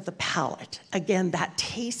better for the palate. Again, that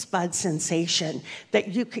taste bud sensation that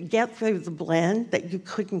you could get through the blend that you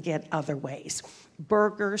couldn't get other ways.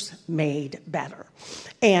 Burgers made better.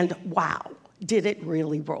 And wow, did it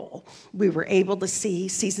really roll. We were able to see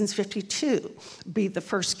Seasons 52 be the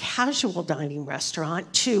first casual dining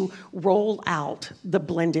restaurant to roll out the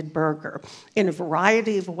blended burger in a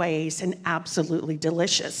variety of ways and absolutely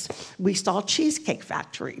delicious. We saw Cheesecake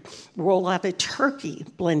Factory roll out a turkey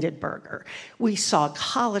blended burger. We saw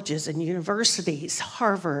colleges and universities,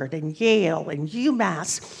 Harvard and Yale and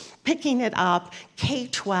UMass, picking it up,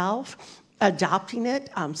 K-12, adopting it,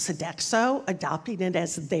 Sodexo, adopting it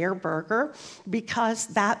as their burger because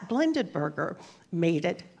that blended burger made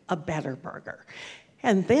it a better burger.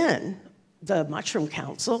 And then the Mushroom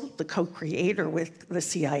Council, the co-creator with the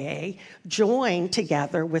CIA, joined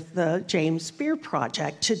together with the James Beard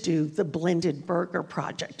Project to do the Blended Burger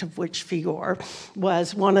Project, of which Fior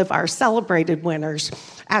was one of our celebrated winners,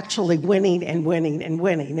 actually winning and winning and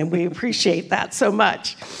winning, and we appreciate that so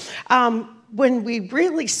much. When we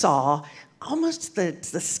really saw almost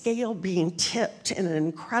the scale being tipped in an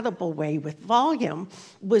incredible way with volume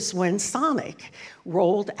was when Sonic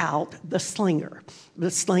rolled out the Slinger. The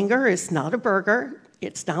Slinger is not a burger,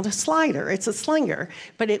 it's not a slider, it's a Slinger,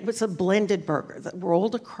 but it was a blended burger that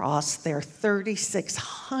rolled across their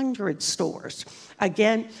 3,600 stores.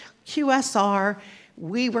 Again, QSR,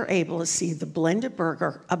 we were able to see the blended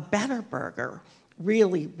burger, a better burger,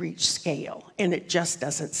 really reach scale, and it just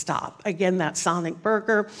doesn't stop. Again, that Sonic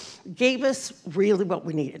burger gave us really what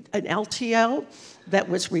we needed, an LTO that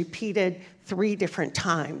was repeated 3 different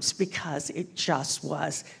times because it just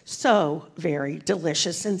was so very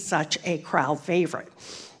delicious and such a crowd favorite.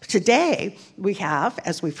 Today, we have,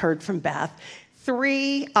 as we've heard from Beth,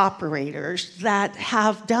 3 operators that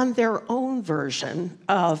have done their own version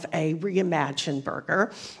of a reimagined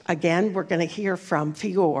burger. Again, we're going to hear from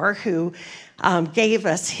Fior, who gave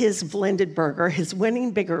us his blended burger, his winning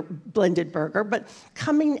bigger blended burger, but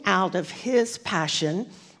coming out of his passion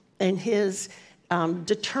and his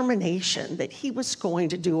determination that he was going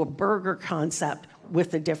to do a burger concept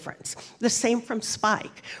with a difference. The same from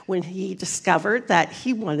Spike, when he discovered that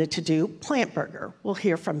he wanted to do plant burger. We'll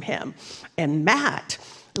hear from him. And Matt,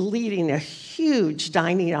 leading a huge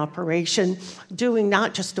dining operation, doing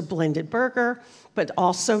not just a blended burger, but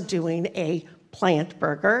also doing a plant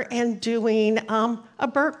burger and doing a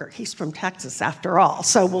burger. He's from Texas, after all,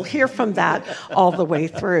 so we'll hear from that all the way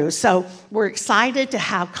through. So we're excited to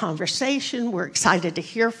have conversation. We're excited to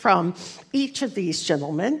hear from each of these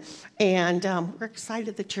gentlemen, and we're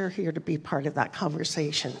excited that you're here to be part of that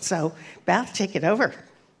conversation. So Beth, take it over.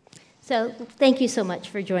 So thank you so much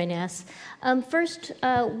for joining us. First,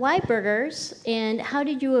 why burgers, and how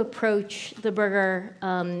did you approach the burger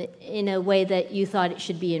in a way that you thought it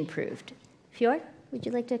should be improved? Fjord, would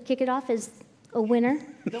you like to kick it off as a winner?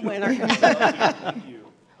 The winner. Thank you.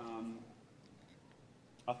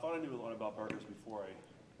 I thought I knew a lot about burgers before I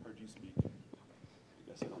heard you speak. I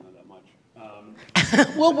guess I don't know that much.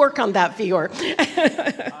 We'll work on that, Fjord.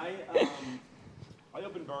 I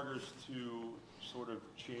opened burgers to sort of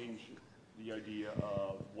change the idea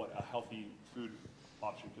of what a healthy food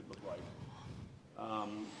option could look like.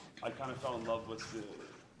 I kind of fell in love with the,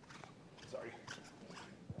 sorry.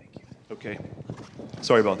 Thank you. Okay.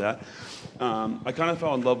 Sorry about that. I kind of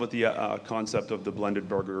fell in love with the concept of the blended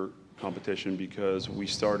burger competition because we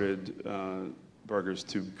started burgers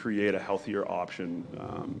to create a healthier option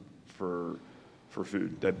for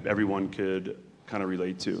food that everyone could kind of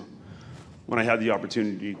relate to. When I had the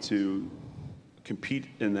opportunity to compete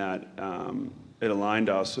in that, it aligned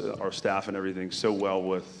us, our staff and everything, so well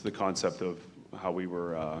with the concept of how we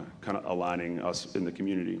were kind of aligning us in the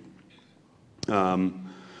community.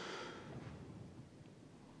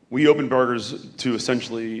 We opened burgers to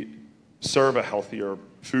essentially serve a healthier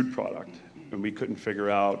food product, and we couldn't figure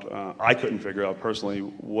out, I couldn't figure out personally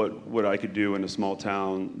what I could do in a small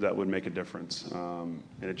town that would make a difference. And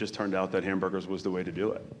it just turned out that hamburgers was the way to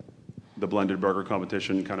do it. The blended burger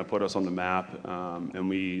competition kind of put us on the map, and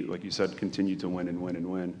we, like you said, continue to win and win and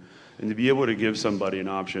win. And to be able to give somebody an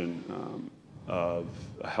option of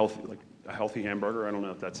a healthy hamburger, I don't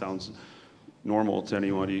know if that sounds normal to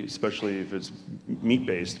anybody, especially if it's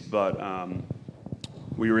meat-based, but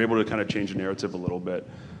we were able to kind of change the narrative a little bit.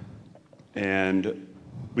 And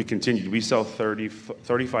we continued. We sell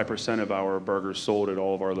 35% of our burgers sold at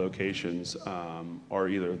all of our locations are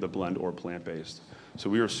either the blend or plant-based. So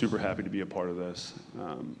we are super happy to be a part of this.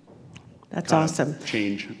 That's awesome.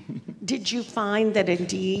 Change. Did you find that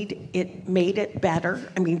indeed it made it better?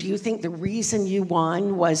 I mean, do you think the reason you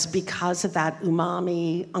won was because of that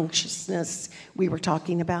umami unctuousness we were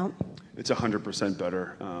talking about? It's 100%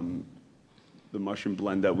 better. The mushroom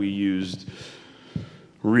blend that we used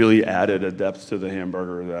really added a depth to the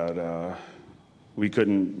hamburger that we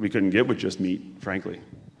couldn't get with just meat, frankly.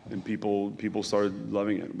 And people started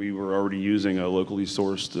loving it. We were already using a locally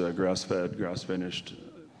sourced, grass-fed, grass-finished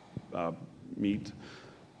meat,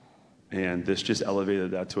 and this just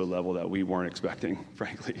elevated that to a level that we weren't expecting,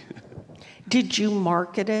 frankly. Did you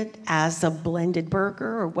market it as a blended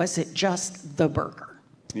burger, or was it just the burger?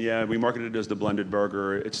 Yeah, we marketed it as the blended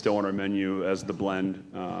burger. It's still on our menu as the blend.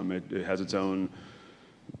 It has its own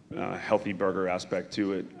healthy burger aspect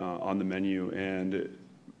to it on the menu, and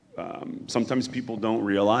sometimes people don't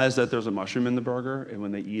realize that there's a mushroom in the burger, and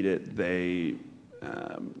when they eat it, they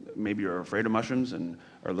maybe are afraid of mushrooms and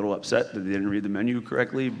are a little upset that they didn't read the menu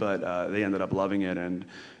correctly, but they ended up loving it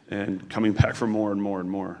and coming back for more and more and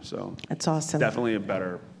more. So that's awesome. Definitely a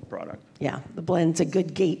better product. Yeah, the blend's a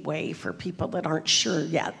good gateway for people that aren't sure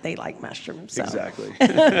yet they like mushrooms. So. Exactly.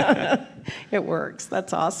 It works.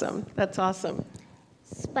 That's awesome. That's awesome.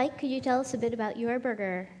 Spike, could you tell us a bit about your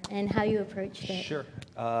burger and how you approached it? Sure.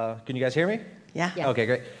 Can you guys hear me? Yeah. Okay,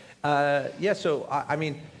 great. Yeah, so, I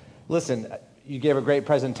mean, listen, you gave a great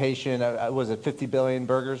presentation. Was it 50 billion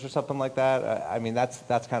burgers or something like that? I mean, that's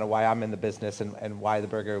kind of why I'm in the business and why the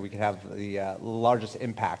burger, we can have the largest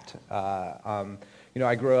impact. You know,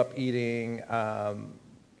 I grew up eating,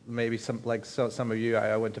 maybe some of you,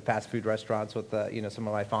 I went to fast food restaurants with, you know, some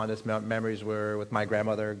of my fondest memories were with my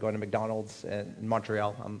grandmother going to McDonald's in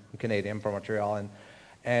Montreal. I'm Canadian, from Montreal,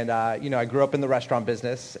 and you know, I grew up in the restaurant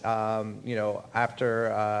business. You know,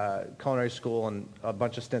 after culinary school and a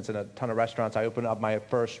bunch of stints in a ton of restaurants, I opened up my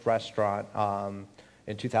first restaurant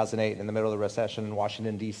in 2008 in the middle of the recession in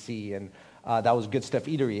Washington, D.C., and that was Good Stuff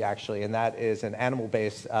Eatery, actually, and that is an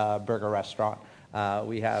animal-based burger restaurant.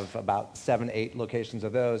 We have about 7, 8 locations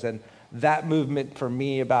of those, and that movement for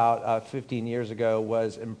me about 15 years ago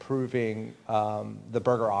was improving the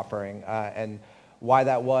burger offering, and why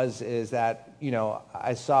that was is that, you know,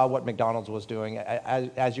 I saw what McDonald's was doing.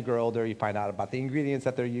 As you grow older, you find out about the ingredients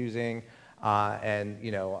that they're using, and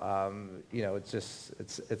you know, it's just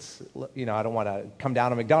it's you know, I don't want to come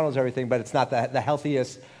down on McDonald's or everything, but it's not the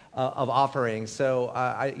healthiest of offerings. So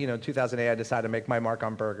you know, in 2008, I decided to make my mark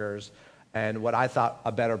on burgers. And what I thought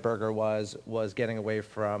a better burger was getting away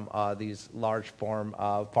from these large form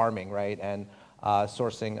farming, right, and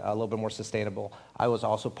sourcing a little bit more sustainable. I was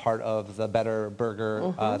also part of the Better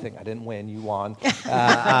Burger thing. I didn't win, you won.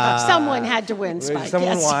 Someone had to win, Spike.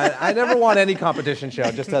 Someone won. I never won any competition show,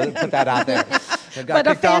 just to put that out there. But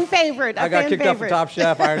a fan favorite. I got kicked off for Top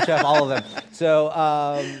Chef, Iron Chef, all of them.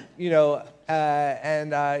 So, you know,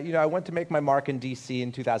 I went to make my mark in DC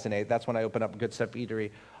in 2008. That's when I opened up Good Stuff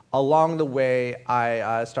Eatery. Along the way,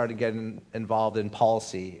 I started getting involved in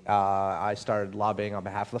policy. I started lobbying on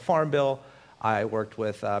behalf of the Farm Bill. I worked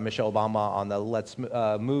with Michelle Obama on the Let's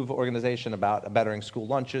Move organization about bettering school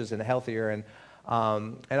lunches and healthier. And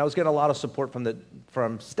I was getting a lot of support from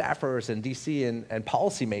staffers in DC and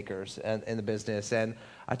policymakers in the business. And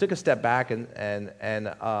I took a step back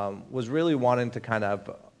and was really wanting to kind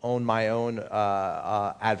of own my own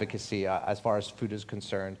advocacy as far as food is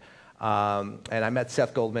concerned. And I met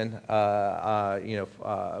Seth Goldman, former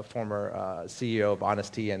CEO of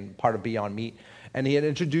Honesty and part of Beyond Meat. And he had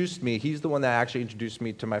introduced me. He's the one that actually introduced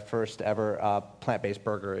me to my first ever plant-based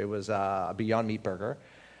burger. It was a Beyond Meat burger.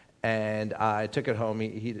 And I took it home.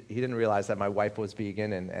 He didn't realize that my wife was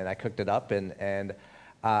vegan, and I cooked it up. And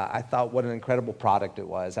I thought what an incredible product it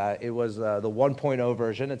was. It was the 1.0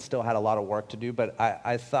 version. It still had a lot of work to do, but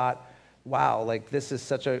I thought, wow, like this is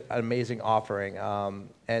such an amazing offering.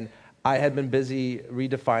 And I had been busy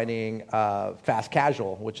redefining fast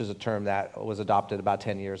casual, which is a term that was adopted about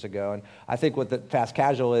 10 years ago. And I think what the fast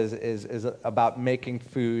casual is about making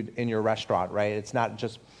food in your restaurant, right? It's not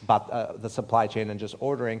just about the supply chain and just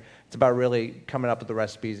ordering. It's about really coming up with the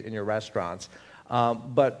recipes in your restaurants.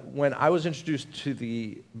 But when I was introduced to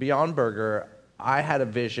the Beyond Burger, I had a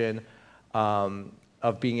vision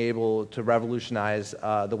of being able to revolutionize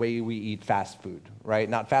the way we eat fast food, right?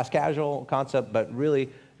 Not fast casual concept, but really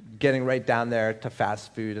getting right down there to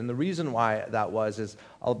fast food. And the reason why that is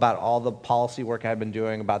about all the policy work I've been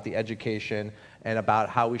doing, about the education, and about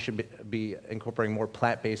how we should be incorporating more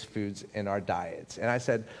plant-based foods in our diets. And I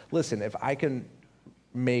said, listen, if I can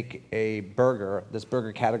make a burger, this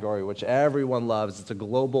burger category, which everyone loves, it's a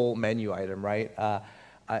global menu item, right?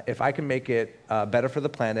 If I can make it better for the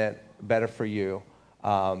planet, better for you,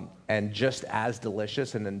 and just as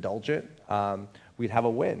delicious and indulgent, we'd have a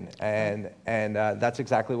win. And that's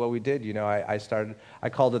exactly what we did. You know, I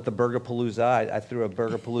called it the Burger Palooza. I threw a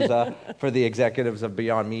Burger Palooza for the executives of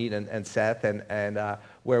Beyond Meat and Seth, and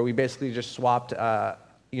where we basically just swapped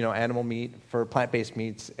animal meat for plant-based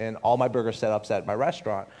meats in all my burger setups at my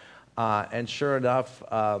restaurant. And sure enough,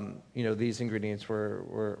 these ingredients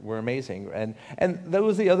were amazing. And that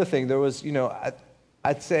was the other thing. There was,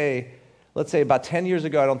 I'd say, let's say about 10 years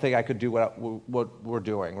ago, I don't think I could do what we're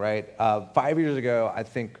doing, right? 5 years ago, I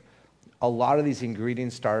think a lot of these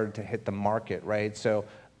ingredients started to hit the market, right? So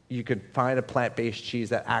you could find a plant-based cheese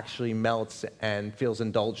that actually melts and feels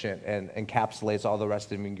indulgent and encapsulates all the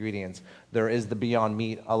rest of the ingredients. There is the Beyond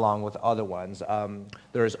Meat along with other ones.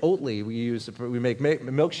 There is Oatly. We make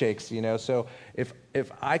milkshakes, So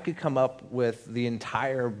if I could come up with the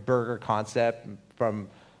entire burger concept from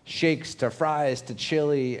shakes to fries to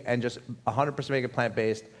chili and just 100% make it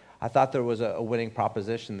plant-based, I thought there was a winning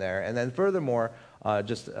proposition there. And then furthermore,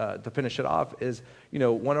 just to finish it off, is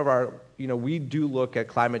one of our we do look at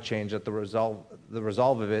climate change at the resolve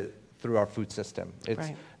of it through our food system. It's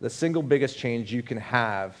right. The single biggest change you can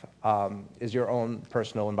have is your own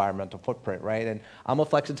personal environmental footprint, right? And I'm a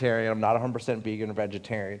flexitarian. I'm not 100% vegan or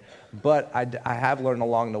vegetarian, but I have learned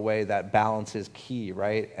along the way that balance is key,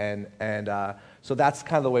 right? And so that's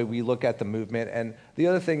kind of the way we look at the movement. And the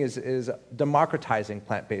other thing is democratizing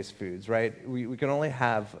plant-based foods, right? We can only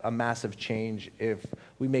have a massive change if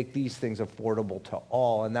we make these things affordable to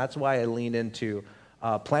all. And that's why I lean into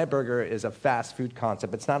Plant Burger is a fast food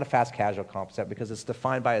concept. It's not a fast casual concept because it's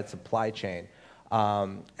defined by its supply chain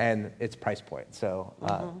and its price point. So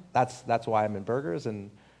that's why I'm in burgers. And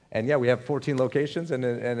yeah, we have 14 locations, and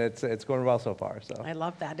it's going well so far. So I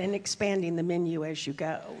love that, and expanding the menu as you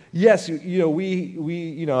go. Yes, we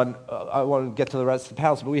and I want to get to the rest of the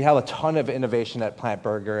panels, but we have a ton of innovation at Plant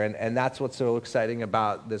Burger, and that's what's so exciting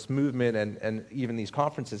about this movement and even these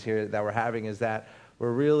conferences here that we're having is that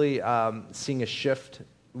we're really seeing a shift.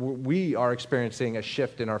 We are experiencing a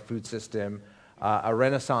shift in our food system, a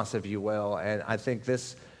renaissance, if you will, and I think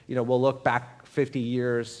this, we'll look back 50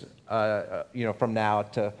 years from now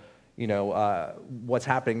to, what's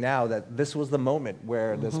happening now, that this was the moment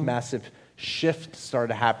where this massive shift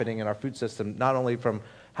started happening in our food system, not only from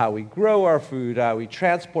how we grow our food, how we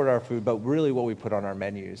transport our food, but really what we put on our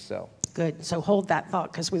menus. So good. So hold that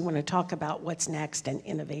thought, because we want to talk about what's next and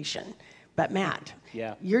innovation. But Matt,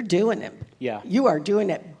 you're doing it. Yeah. You are doing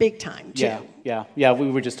it big time, too. Yeah. We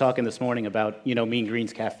were just talking this morning about, Mean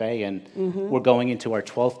Greens Cafe, and we're going into our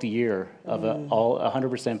 12th year of all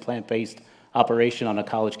 100% plant-based operation on a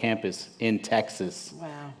college campus in Texas.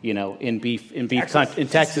 Wow. You know, in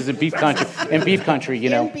Texas, in beef country, you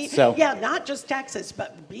know. So yeah, not just Texas,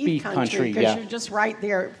 but beef country, because you're just right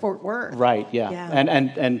there at Fort Worth. Right. Yeah.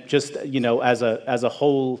 And just, you know, as a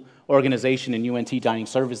whole organization in UNT Dining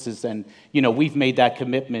Services, and you know, we've made that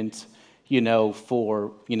commitment, you know,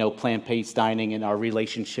 for, you know, plant-based dining and our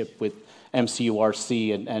relationship with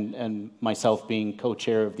MCURC and myself being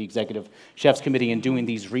co-chair of the Executive Chefs Committee and doing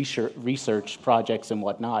these research projects and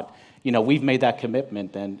whatnot. You know, we've made that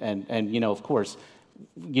commitment, and you know, of course,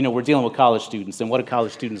 you know, we're dealing with college students, and what do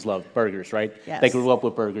college students love? Burgers, right? Yes. They grew up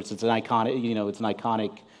with burgers. It's an iconic, you know, it's an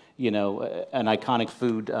iconic, you know, an iconic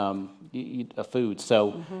food, a food.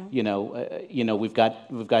 So, you know, we've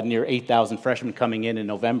got near 8,000 freshmen coming in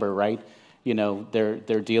November, right? You know,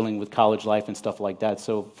 they're dealing with college life and stuff like that.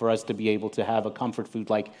 So for us to be able to have a comfort food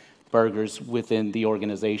like burgers within the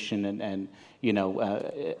organization, and you know,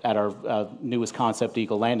 at our newest concept,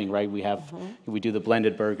 Eagle Landing, right? We do the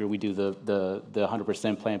blended burger, we do the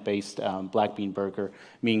 100% plant-based black bean burger.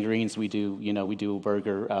 Mean Greens, we do a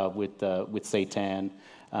burger with seitan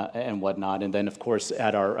and whatnot. And then of course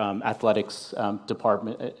at our athletics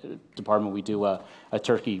department, we do a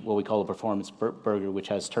turkey, what we call a performance burger, which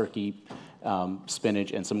has turkey,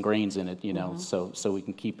 spinach, and some grains in it. You know, so we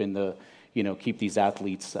can keep these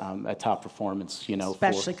athletes at top performance, you know.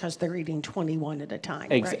 Especially because they're eating 21 at a time,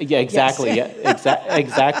 right? Yeah, exactly. Yes. Yeah,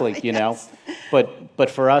 exactly, you know. Yes. But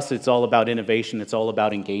for us, it's all about innovation. It's all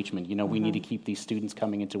about engagement. You know, we need to keep these students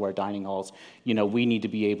coming into our dining halls. You know, we need to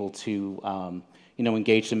be able to, you know,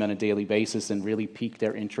 engage them on a daily basis and really pique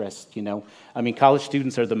their interest, you know. I mean, college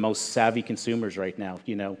students are the most savvy consumers right now,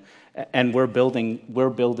 you know, and we're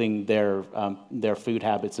building their food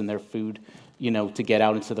habits and their food, you know, to get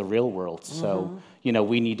out into the real world. So, you know,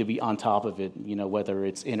 we need to be on top of it, you know, whether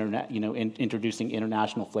it's introducing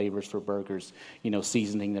international flavors for burgers, you know,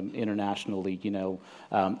 seasoning them internationally, you know.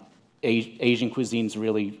 Asian cuisine's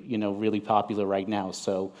really popular right now.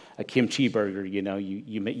 So a kimchi burger, you know,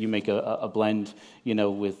 you make a blend, you know,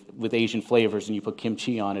 with Asian flavors, and you put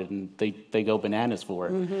kimchi on it, and they go bananas for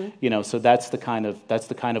it. You know, so that's the kind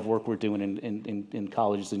of work we're doing in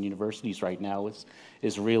colleges and universities right now,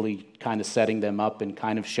 is really kind of setting them up and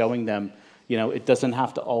kind of showing them, you know, it doesn't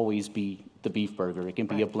have to always be the beef burger. It can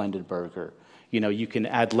be a blended burger. You know, you can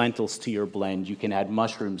add lentils to your blend. You can add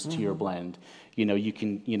mushrooms to your blend. You know, you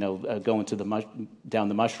can, you know, go into down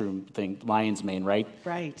the mushroom thing, lion's mane, right?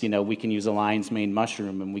 Right. You know, we can use a lion's mane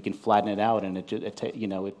mushroom, and we can flatten it out, and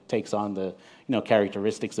it takes on the, you know,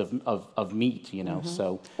 characteristics of meat, you know.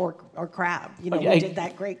 So or crab. You know, we did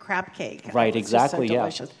that great crab cake. Right. Exactly. Just so yeah.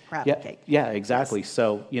 delicious crab cake. Yeah. Exactly. Yes.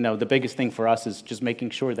 So, you know, the biggest thing for us is just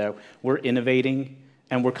making sure that we're innovating,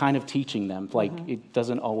 and we're kind of teaching them, like, it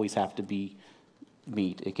doesn't always have to be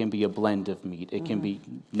meat. It can be a blend of meat. It can be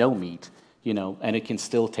no meat. You know, and it can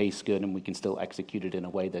still taste good, and we can still execute it in a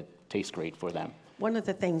way that tastes great for them. One of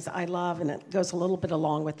the things I love, and it goes a little bit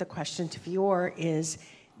along with the question to Fior, is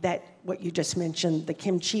that what you just mentioned, the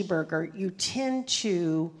kimchi burger, you tend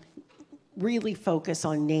to really focus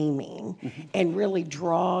on naming and really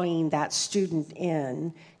drawing that student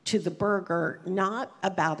in to the burger, not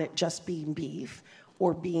about it just being beef,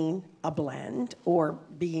 or being a blend, or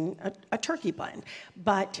being a turkey blend,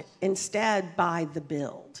 but instead by the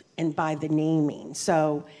build and by the naming.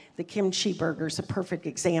 So the kimchi burger is a perfect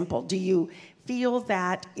example. Do you feel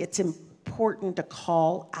that it's important to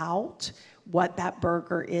call out what that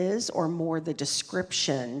burger is, or more the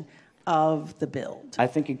description of the build? I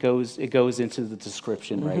think it goes into the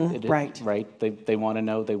description, right? Right. They want to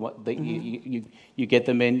know. You get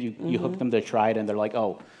them in. You hook them. They try it, and they're like,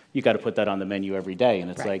 oh, you got to put that on the menu every day.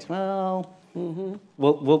 And it's like, well,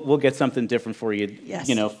 we'll get something different for you. Yes.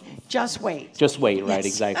 You know, just wait. Just wait. Right. Yes.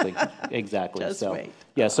 Exactly. Just wait.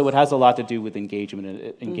 Yeah. So it has a lot to do with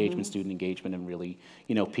engagement, student engagement, and really,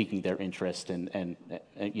 you know, piquing their interest, and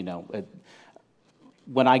you know.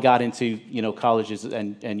 When I got into, you know, colleges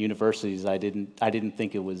and universities, I didn't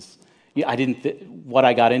think it was. Yeah, what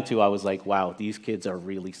I got into, I was like, wow, these kids are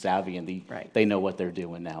really savvy, and they know what they're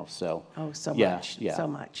doing now. So so much.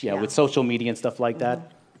 Yeah, with social media and stuff like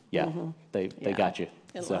that, they got you.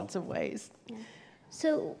 In lots of ways.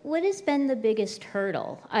 So what has been the biggest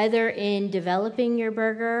hurdle, either in developing your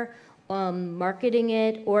burger, marketing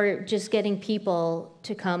it, or just getting people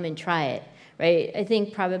to come and try it? Right. I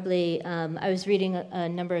think probably I was reading a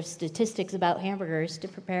number of statistics about hamburgers to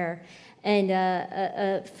prepare, and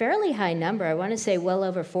a fairly high number, I want to say well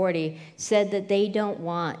over 40, said that they don't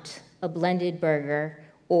want a blended burger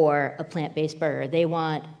or a plant-based burger. They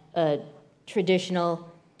want a traditional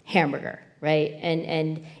hamburger, right?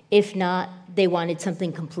 And if not, they wanted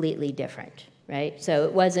something completely different, right? So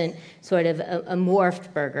it wasn't sort of a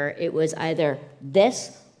morphed burger. It was either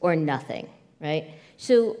this or nothing, right?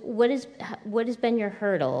 So what has been your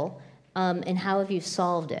hurdle, and how have you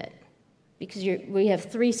solved it? Because we have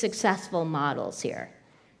 3 successful models here.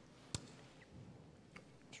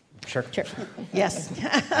 Sure. Yes.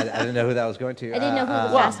 I didn't know who that was going to. I didn't know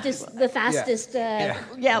who the fastest.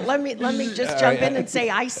 Yeah. Let me just jump in and say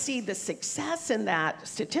I see the success in that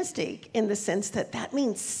statistic in the sense that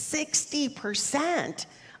means 60%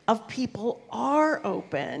 of people are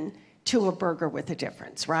open to a burger with a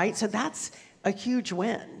difference, right? So that's a huge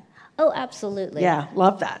win. Oh, absolutely. Yeah,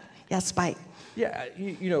 love that. Yeah, Spike. Yeah,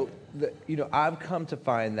 I've come to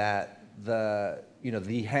find that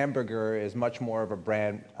the hamburger is much more of a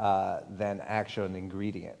brand than actually an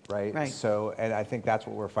ingredient, right? Right. So, and I think that's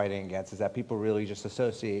what we're fighting against, is that people really just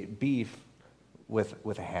associate beef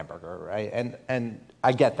with a hamburger, right? And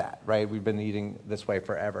I get that, right? We've been eating this way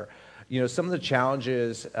forever. Some of the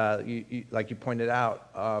challenges, like you pointed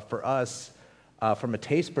out, for us, from a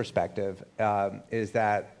taste perspective, is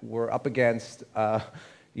that we're up against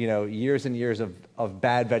years and years of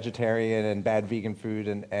bad vegetarian and bad vegan food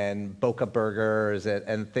and Boca burgers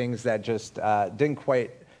and things that just didn't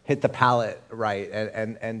quite hit the palate right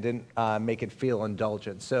and didn't make it feel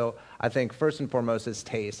indulgent. So I think first and foremost is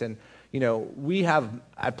taste. And we have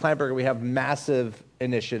at Plant Burger, we have massive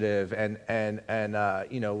initiative and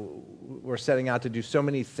we're setting out to do so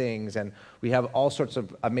many things, and we have all sorts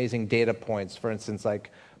of amazing data points. For instance,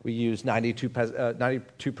 like we use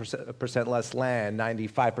 92% less land,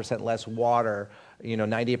 95% less water,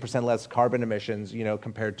 98% less carbon emissions,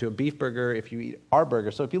 compared to a beef burger if you eat our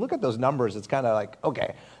burger. So if you look at those numbers, it's kind of like,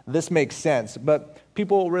 okay, this makes sense. But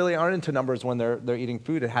people really aren't into numbers when they're eating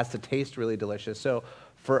food. It has to taste really delicious. So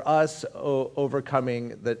for us,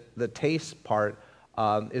 overcoming the taste part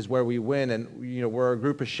is where we win. And we're a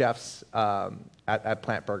group of chefs at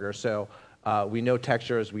Plant Burger. So we know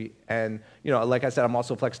textures. Like I said, I'm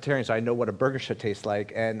also flexitarian, so I know what a burger should taste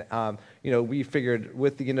like. And we figured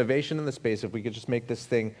with the innovation in the space, if we could just make this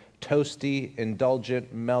thing toasty,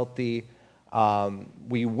 indulgent, melty,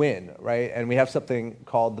 we win, right? And we have something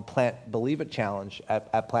called the Plant Believe It Challenge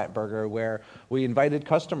at Plant Burger, where we invited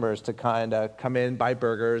customers to kind of come in, buy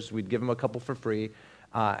burgers. We'd give them a couple for free,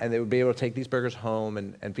 and they would be able to take these burgers home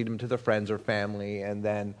and feed them to their friends or family, and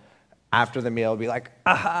then after the meal, it'd be like,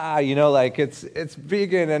 aha, like it's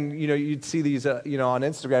vegan, and you'd see these, on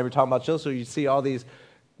Instagram. We're talking about chill, so you'd see all these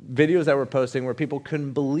videos that we're posting where people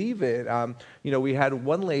couldn't believe it. We had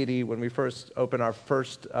one lady when we first opened our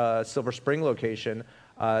first Silver Spring location,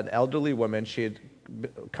 an elderly woman. She had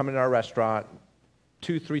come in our restaurant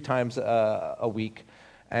 2-3 times a week.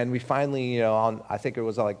 And we finally, I think it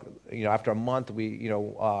was like, after a month,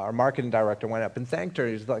 our marketing director went up and thanked her.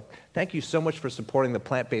 He was like, "Thank you so much for supporting the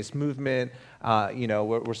plant-based movement.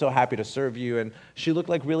 We're so happy to serve you." And she looked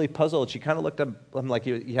like really puzzled. She kind of looked at him like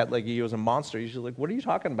he was a monster. She's like, "What are you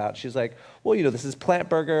talking about?" She's like, "Well, this is Plant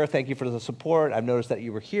Burger. Thank you for the support. I've noticed that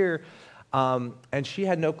you were here." And she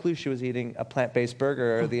had no clue she was eating a plant-based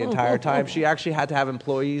burger the entire time. She actually had to have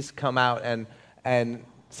employees come out and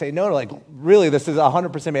say no, like, really, this is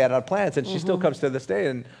 100% made out of plants, and she still comes to this day.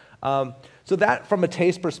 And so that, from a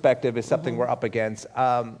taste perspective, is something we're up against.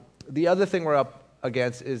 The other thing we're up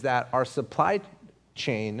against is that our supply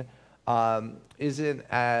chain isn't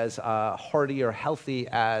as hearty or healthy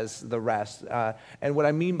as the rest. And what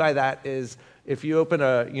I mean by that is, if you open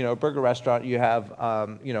a burger restaurant, you have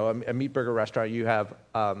a meat burger restaurant, you have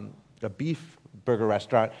a beef burger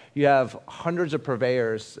restaurant, you have hundreds of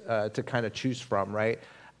purveyors to kind of choose from, right?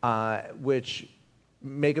 Which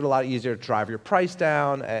make it a lot easier to drive your price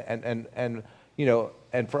down, and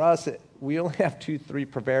for us, we only have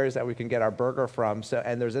 2-3 purveyors that we can get our burger from. So,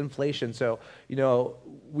 and there's inflation. So,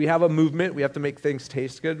 we have a movement. We have to make things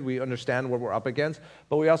taste good. We understand what we're up against,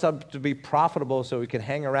 but we also have to be profitable so we can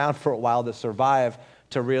hang around for a while to survive,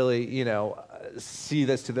 to really, see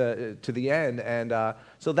this to the end. And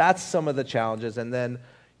so that's some of the challenges. And then,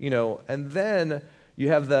 you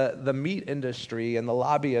have the meat industry and the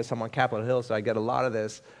lobbyists. I'm on Capitol Hill, so I get a lot of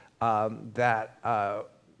this, that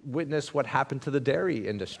witness what happened to the dairy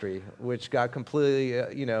industry, which got completely,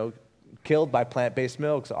 killed by plant-based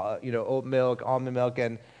milks, oat milk, almond milk,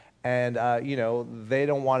 and they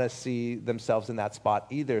don't want to see themselves in that spot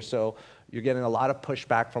either. So you're getting a lot of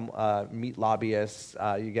pushback from meat lobbyists.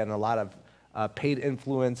 You're getting a lot of paid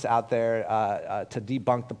influence out there to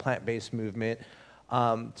debunk the plant-based movement.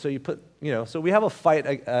 So we have a fight,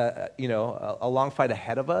 a long fight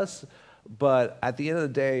ahead of us. But at the end of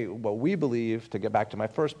the day, what we believe, to get back to my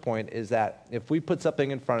first point, is that if we put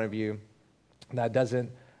something in front of you that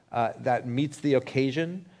doesn't, that meets the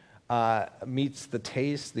occasion, meets the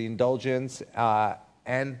taste, the indulgence,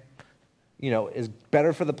 and is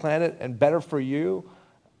better for the planet and better for you,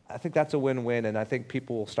 I think that's a win-win, and I think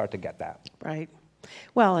people will start to get that. Right.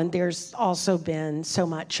 Well, and there's also been so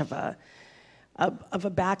much of a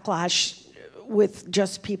backlash with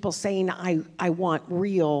just people saying, I want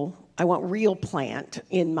real plant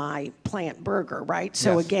in my plant burger, right?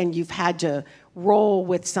 So Yes. again, you've had to roll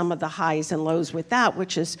with some of the highs and lows with that,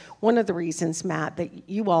 which is one of the reasons, Matt, that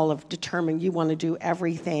you all have determined you want to do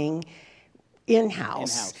everything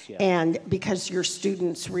in-house, yeah. and because your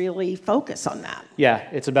students really focus on that. Yeah,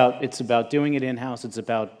 it's about doing it in-house. It's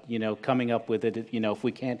about, coming up with it. If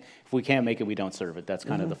we can't make it, we don't serve it. That's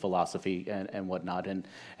kind of the philosophy and whatnot.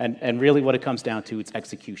 And really what it comes down to, it's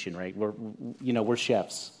execution, right? We're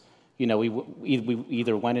chefs. We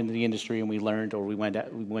either went into the industry and we learned, or we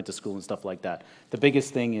went to school and stuff like that. The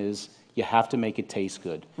biggest thing is you have to make it taste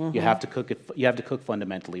good. You have to cook it. You have to cook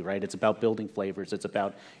fundamentally, right? It's about building flavors. It's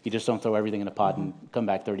about, you just don't throw everything in a pot and come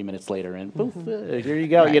back 30 minutes later and poof, here you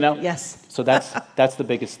go. Right. Yes. So that's the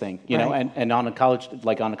biggest thing, Right. And on a college,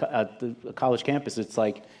 like on a college campus, it's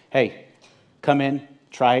like, hey, come in,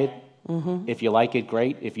 try it. If you like it,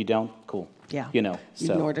 great. If you don't, cool. Yeah. You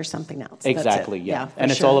can order something else. Exactly, That's it. yeah. For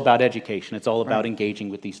And it's sure. all about education. It's all about Right. engaging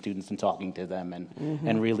with these students and talking to them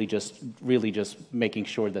and really just making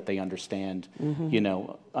sure that they understand,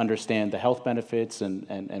 understand the health benefits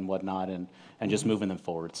and whatnot and just moving them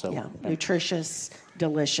forward. So Yeah, nutritious,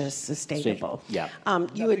 delicious, sustainable. Yeah.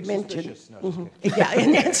 You had mentioned, No, just yeah,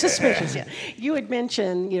 and suspicious. Yeah, you had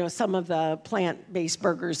mentioned, some of the plant-based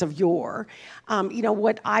burgers of yore.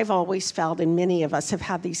 What I've always felt, and many of us have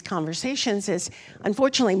had these conversations, is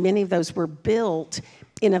unfortunately many of those were built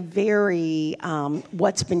in a very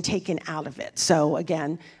what's been taken out of it. So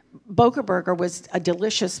again, Boca Burger was a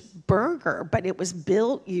delicious burger, but it was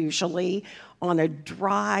built usually on a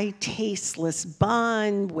dry, tasteless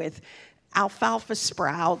bun with alfalfa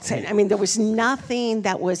sprouts. And I mean, there was nothing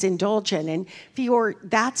that was indulgent. And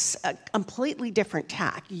that's a completely different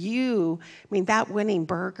tack. That winning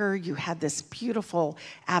burger, you had this beautiful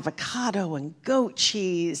avocado and goat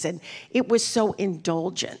cheese, and it was so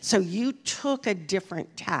indulgent. So you took a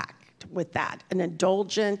different tack with that, an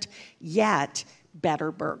indulgent yet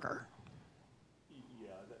better burger.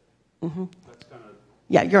 That's kind of.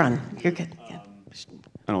 Yeah, you're on. You're good. Yeah.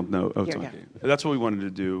 I don't know. Oh, it's Yeah, okay. That's what we wanted to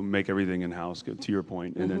do, make everything in-house, to your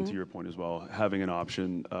point, and then to your point as well, having an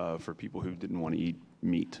option for people who didn't want to eat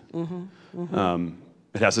meat.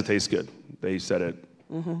 It has to taste good. They said it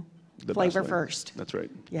the Flavor best way. first. That's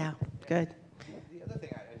right. Yeah, good. The other thing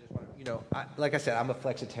I just want to, like I said, I'm a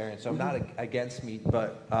flexitarian, so I'm not against meat,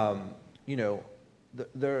 but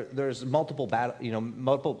there's multiple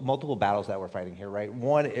battles that we're fighting here, right?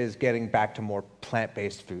 One is getting back to more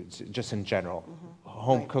plant-based foods, just in general,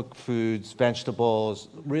 home-cooked foods, vegetables,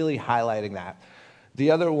 really highlighting that. The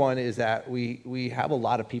other one is that we have a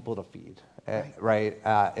lot of people to feed, right,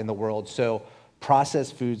 in the world. So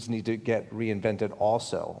processed foods need to get reinvented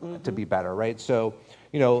also to be better, right? So,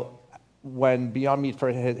 when Beyond Meat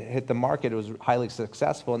first hit the market, it was highly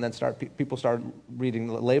successful, and then people started reading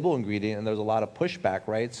the label ingredient, and there was a lot of pushback,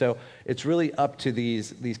 right? So it's really up to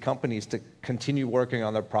these companies to continue working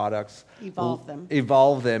on their products, evolve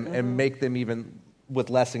them, and make them even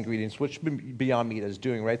with less ingredients, which Beyond Meat is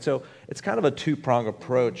doing, right? So it's kind of a two-pronged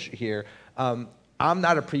approach here. I'm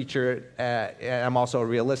not a preacher, and I'm also a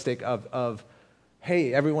realistic of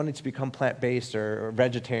hey, everyone needs to become plant-based or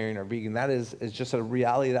vegetarian or vegan. That is just a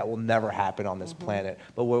reality that will never happen on this planet.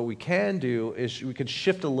 But what we can do is we can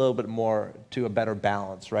shift a little bit more to a better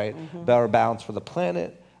balance, right? Better balance for the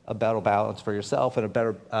planet, a better balance for yourself, and a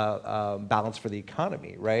better balance for the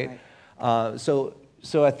economy, right?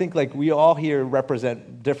 So I think like we all here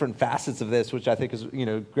represent different facets of this, which I think is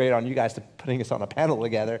great on you guys to putting us on a panel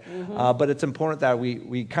together. But it's important that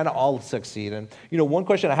we kind of all succeed. And one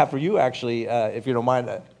question I have for you actually, if you don't mind,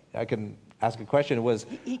 I can ask a question. Was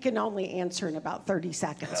he can only answer in about 30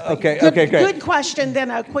 seconds. Okay, great. Good question, then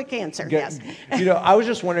a quick answer. Yes. I was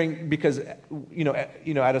just wondering because at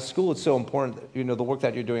a school it's so important. The work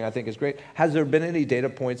that you're doing I think is great. Has there been any data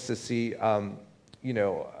points to see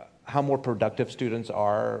how more productive students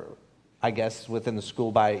are, I guess, within the school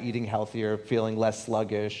by eating healthier, feeling less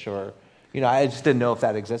sluggish, or, I just didn't know if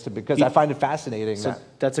that existed because I find it fascinating. So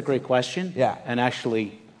that's a great question. Yeah. And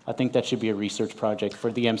actually, I think that should be a research project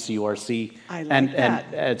for the MCURC. I like and that.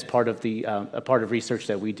 And as part of a part of research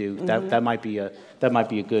that we do, that might be a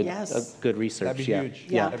good Yes. a good research. That'd be huge.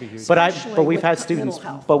 Yeah. That'd be huge. But we've with had mental students.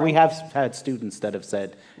 health, But we right. have had students that have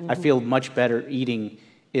said, I feel much better eating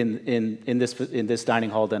in this dining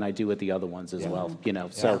hall than I do at the other ones as well. You know,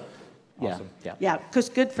 so. Awesome. Yeah, because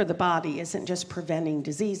good for the body isn't just preventing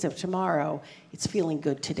disease of tomorrow, it's feeling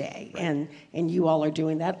good today. Right. And you all are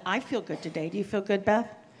doing that. I feel good today. Do you feel good, Beth?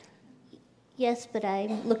 Yes, but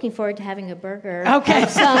I'm looking forward to having a burger of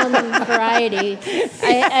some variety.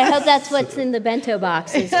 I hope that's what's in the bento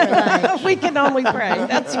boxes for lunch. We can only pray.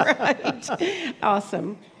 That's right.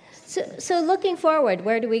 Awesome. So looking forward,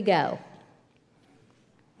 where do we go?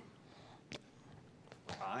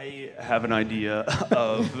 I have an idea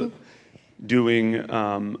of doing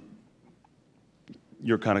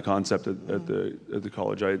your kind of concept at the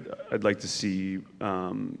college. I'd like to see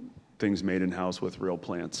things made in-house with real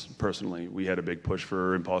plants, personally. We had a big push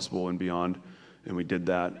for Impossible and Beyond, and we did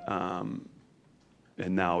that.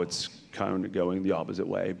 And now it's kind of going the opposite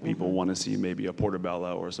way. People want to see maybe a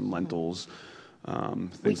portobello or some lentils, things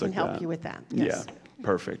like that. We can help you with that. Yes. Yeah,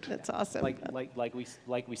 perfect. That's awesome. Like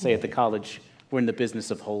we say at the college, we're in the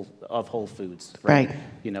business of whole foods, right?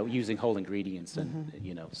 You know, using whole ingredients, and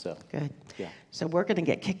you know, so good. Yeah. So we're going to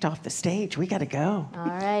get kicked off the stage. We got to go. All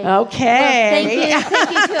right. Okay. Well, thank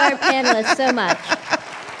you to our panelists so much.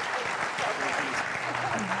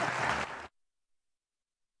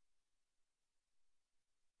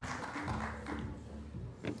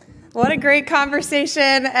 What a great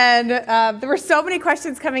conversation, and there were so many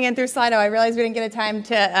questions coming in through Slido. I realized we didn't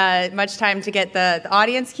get much time to get the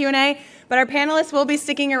audience Q&A, but our panelists will be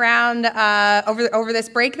sticking around over this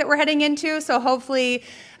break that we're heading into. So hopefully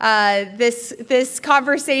this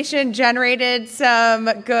conversation generated some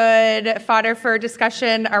good fodder for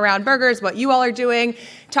discussion around burgers, what you all are doing.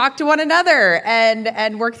 Talk to one another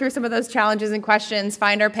and work through some of those challenges and questions.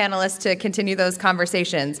 Find our panelists to continue those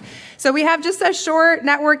conversations. So we have just a short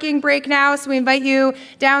networking break now. So we invite you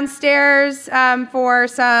downstairs for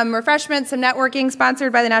some refreshments, some networking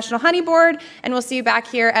sponsored by the National Honey Board. And we'll see you back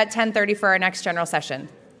here at 10:30 for our next general session.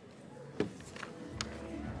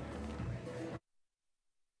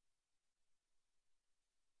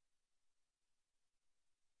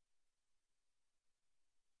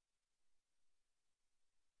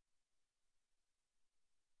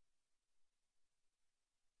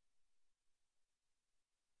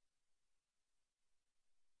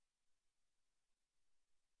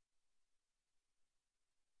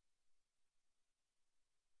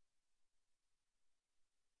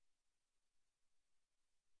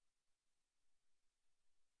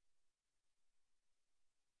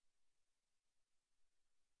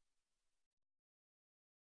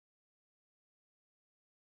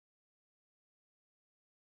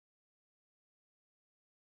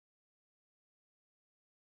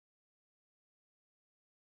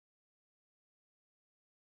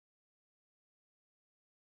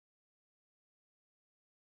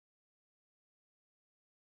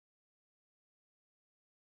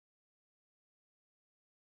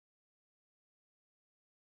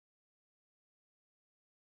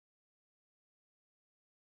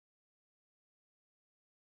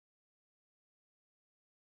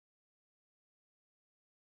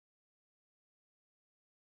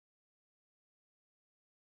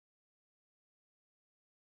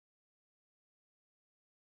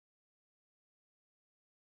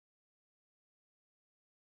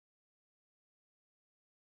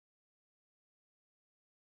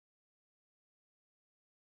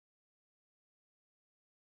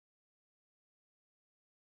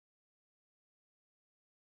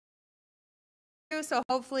 So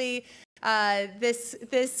hopefully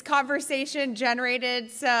this conversation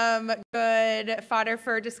generated some good fodder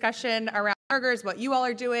for discussion around burgers, what you all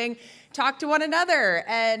are doing. Talk to one another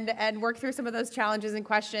and work through some of those challenges and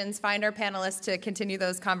questions. Find our panelists to continue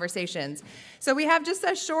those conversations. So we have just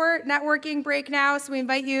a short networking break now. So we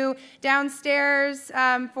invite you downstairs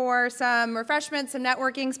for some refreshments, some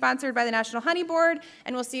networking sponsored by the National Honey Board.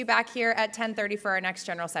 And we'll see you back here at 10:30 for our next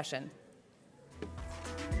general session.